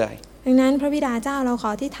pray today ดังนั้นพระบิดาเจ้าเราขอ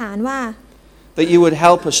อธิษฐานว่า that you would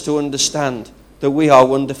help us to understand that we are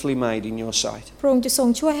wonderfully made in your sight. พระองค์จะทรง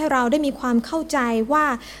ช่วยให้เราได้มีความเข้าใจว่า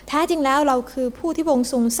แท้จริงแล้วเราคือผู้ที่พระองค์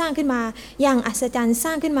ทรงสร้างขึ้นมาอย่างอัศจรรย์ส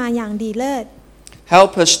ร้างขึ้นมาอย่างดีเลิศ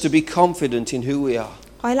Help us to be confident in who we are.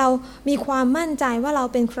 ขอให้เรามีความมั่นใจว่าเรา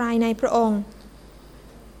เป็นใครในพระองค์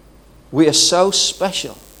We are so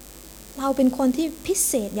special เราเป็นคนที่พิเ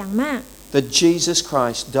ศษอย่างมาก that Jesus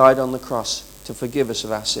Christ died on the cross to forgive us of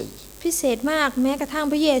our sins. พิเศษมากแม้กระทั่ง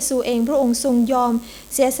พระเยซูเองพระองค์ทรงยอม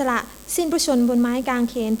เสียสละสิ้นพระชนม์บนไม้กาง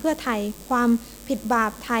เขนเพื่อไถ่ความผิดบา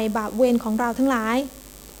ปไถ่บาปเวรของเราทั้งหลาย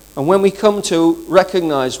And when we come to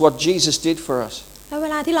recognize what Jesus did for us, และเว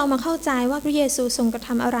ลาที่เรามาเข้าใจว่าพระเยซูทรงกระท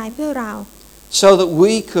ำอะไรเพื่อเรา so that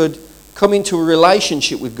we could come into a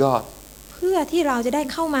relationship with God, เพื่อที่เราจะได้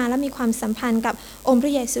เข้ามาและมีความสัมพันธ์กับองค์พร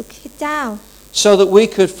ะเยซูคริสต์เจ้า so that we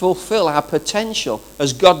could fulfill our potential as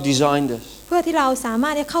God designed us. เพื่อที่เราสามา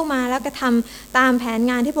รถจะเข้ามาและกระทำตามแผน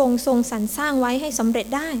งานที่พระองค์ทรงสรรสร้างไว้ให้สำเร็จ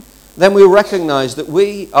ได้ Then we recognize that we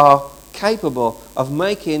are capable of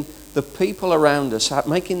making the people around us,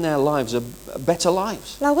 making their lives a better lives.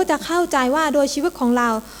 เราก็จะเข้าใจว่าโดยชีวิตของเรา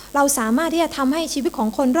เราสามารถที่จะทำให้ชีวิตของ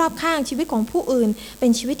คนรอบข้างชีวิตของผู้อื่นเป็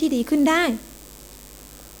นชีวิตที่ดีขึ้นได้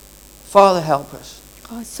Father, help us. ข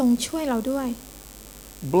อทรงช่วยเราด้วย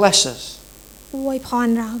Bless us. อวยพร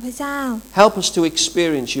เราพระเจ้า Help us to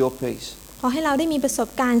experience your peace. ขอให้เราได้มีประสบ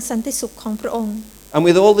การณ์สันติสุขของพระองค์ And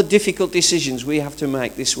with all the difficult decisions we have to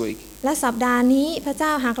make this week, และสัปดาห์นี้พระเจ้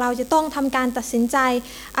าหากเราจะต้องทำการตัดสินใจ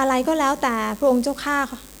อะไรก็แล้วแต่พระองค์เจ้าข้า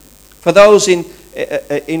For those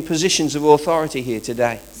in positions of authority here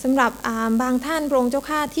today. สำหรับบางท่านพระองค์เจ้า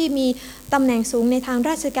ข้าที่มีตำแหน่งสูงในทาง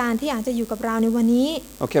ราชการที่อาจจะอยู่กับเราในวันนี้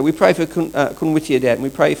Okay, we pray for Kun Wityadet, we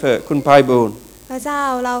pray for Kun Paiboon. พระเจ้า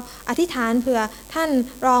เราอธิษฐานเผื่อท่าน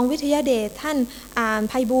รองวิทยาเดชท่าน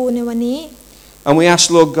ไพบูลย์ในวันนี้ And we ask,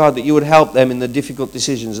 Lord God, that you would help them in the difficult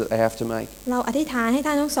decisions that they have to make. เราอธิษฐานให้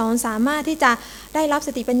ท่านทั้งสองสามารถที่จะได้รับส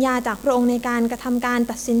ติปัญญาจากพระองค์ในการกระทำการ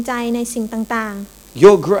ตัดสินใจในสิ่งต่างๆ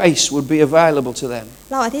Your grace would be available to them.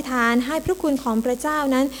 เราอธิษฐานให้พระคุณของพระเจ้า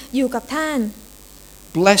นั้นอยู่กับท่าน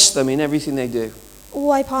Bless them in everything they do. อ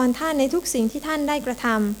วยพรท่านในทุกสิ่งที่ท่านได้กระท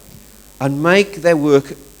ำ And make their work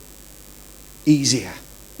easier.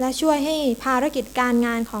 และช่วยให้ภารกิจการง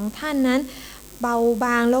านของท่านนั้นเบาบ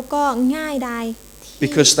างแล้วก็ง่ายดาย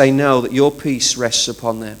Because they know that your peace rests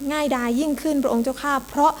upon them. ง่ายดายยิ่งขึ้นพระองค์เจ้าข้า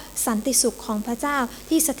เพราะสันติสุขของพระเจ้า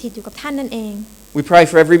ที่สถิตอยู่กับท่านนั่นเอง We pray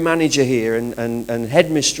for every manager here and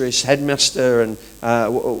headmistress, headmaster and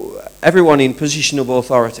everyone in position of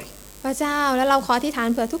authority. พระเจ้าและเราขออธิษฐาน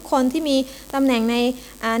เผื่อทุกคนที่มีตำแหน่งใน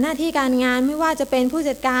หน้าที่การงานไม่ว่าจะเป็นผู้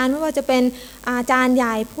จัดการไม่ว่าจะเป็นอาจารย์ให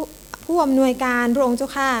ญ่ผู้อำนวยการพระองค์เจ้า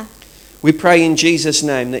ข้า We pray in Jesus'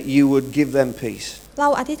 name that you would give them peace. เรา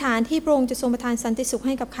อธิษฐานที่พระองค์จะทรงประทานสันติสุขใ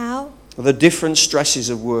ห้กับเขา The different stresses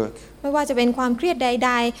of work. ไม่ว่าจะเป็นความเครียดใ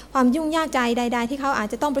ดๆความยุ่งยากใจใดๆที่เขาอาจ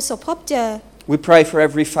จะต้องประสบพบเจอ We pray for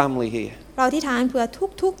every family here. เราอธิษฐานเผื่อ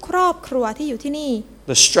ทุกๆครอบครัวที่อยู่ที่นี่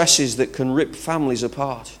The stresses that can rip families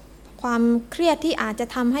apart. ความเครียดที่อาจจะ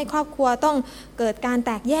ทำให้ครอบครัวต้องเกิดการแ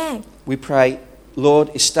ตกแยก We pray, Lord,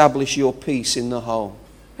 establish your peace in the home.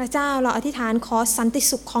 พระเจ้าเราอธิษฐานขอสันติ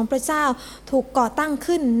สุขของพระเจ้าถูกก่อตั้ง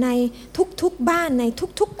ขึ้นในทุกๆบ้านใน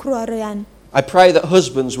ทุกๆครัวเรือน I pray that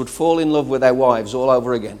husbands would fall in love with their wives all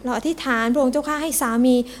over again. เราอธิษฐานพระองค์เจ้าข้าให้สา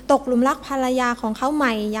มีตกหลุมรักภรรยาของเขาให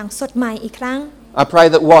ม่อย่างสดใหม่อีกครั้ง I pray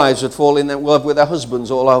that wives would fall in love with their husbands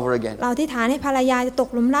all over again. เราอธิษฐานให้ภรรยาจะตก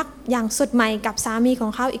หลุมรักอย่างสดใหม่กับสามีขอ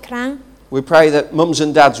งเขาอีกครั้ง We pray that mums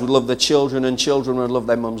and dads would love their children and children would love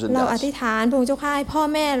their mums and เราอ dads. ธิษฐานพระองค์เจ้าข้าให้พ่อ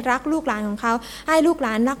แม่รักลูกหลานของเขาให้ลูกหล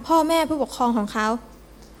านรักพ่อแม่ผู้ปกครองของเขา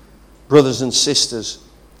Brothers and sisters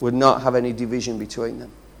would not have any division between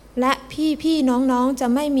them. และพี่น้องๆจะ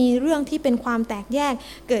ไม่มีเรื่องที่เป็นความแตกแยก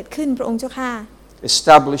เกิดขึ้นพระองค์เจ้าข้า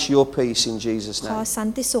Establish your peace in Jesus' ขอ name. สัน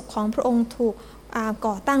ติสุขของพระองค์ถูก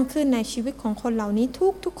ก่อตั้งขึ้นในชีวิตของคนเหล่านี้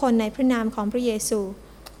ทุกคนในพระนามของพระเยซู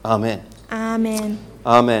Amen. อาเมน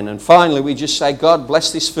Amen. And finally, we just say, God, bless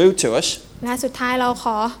this food to us. และสุดท้ายเราข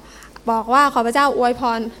อบอกว่าขอพระเจ้าอวยพ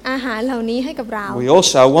รอาหารเหล่านี้ให้กับเรา We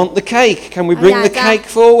also want the cake. Can we bring the cake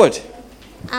forward?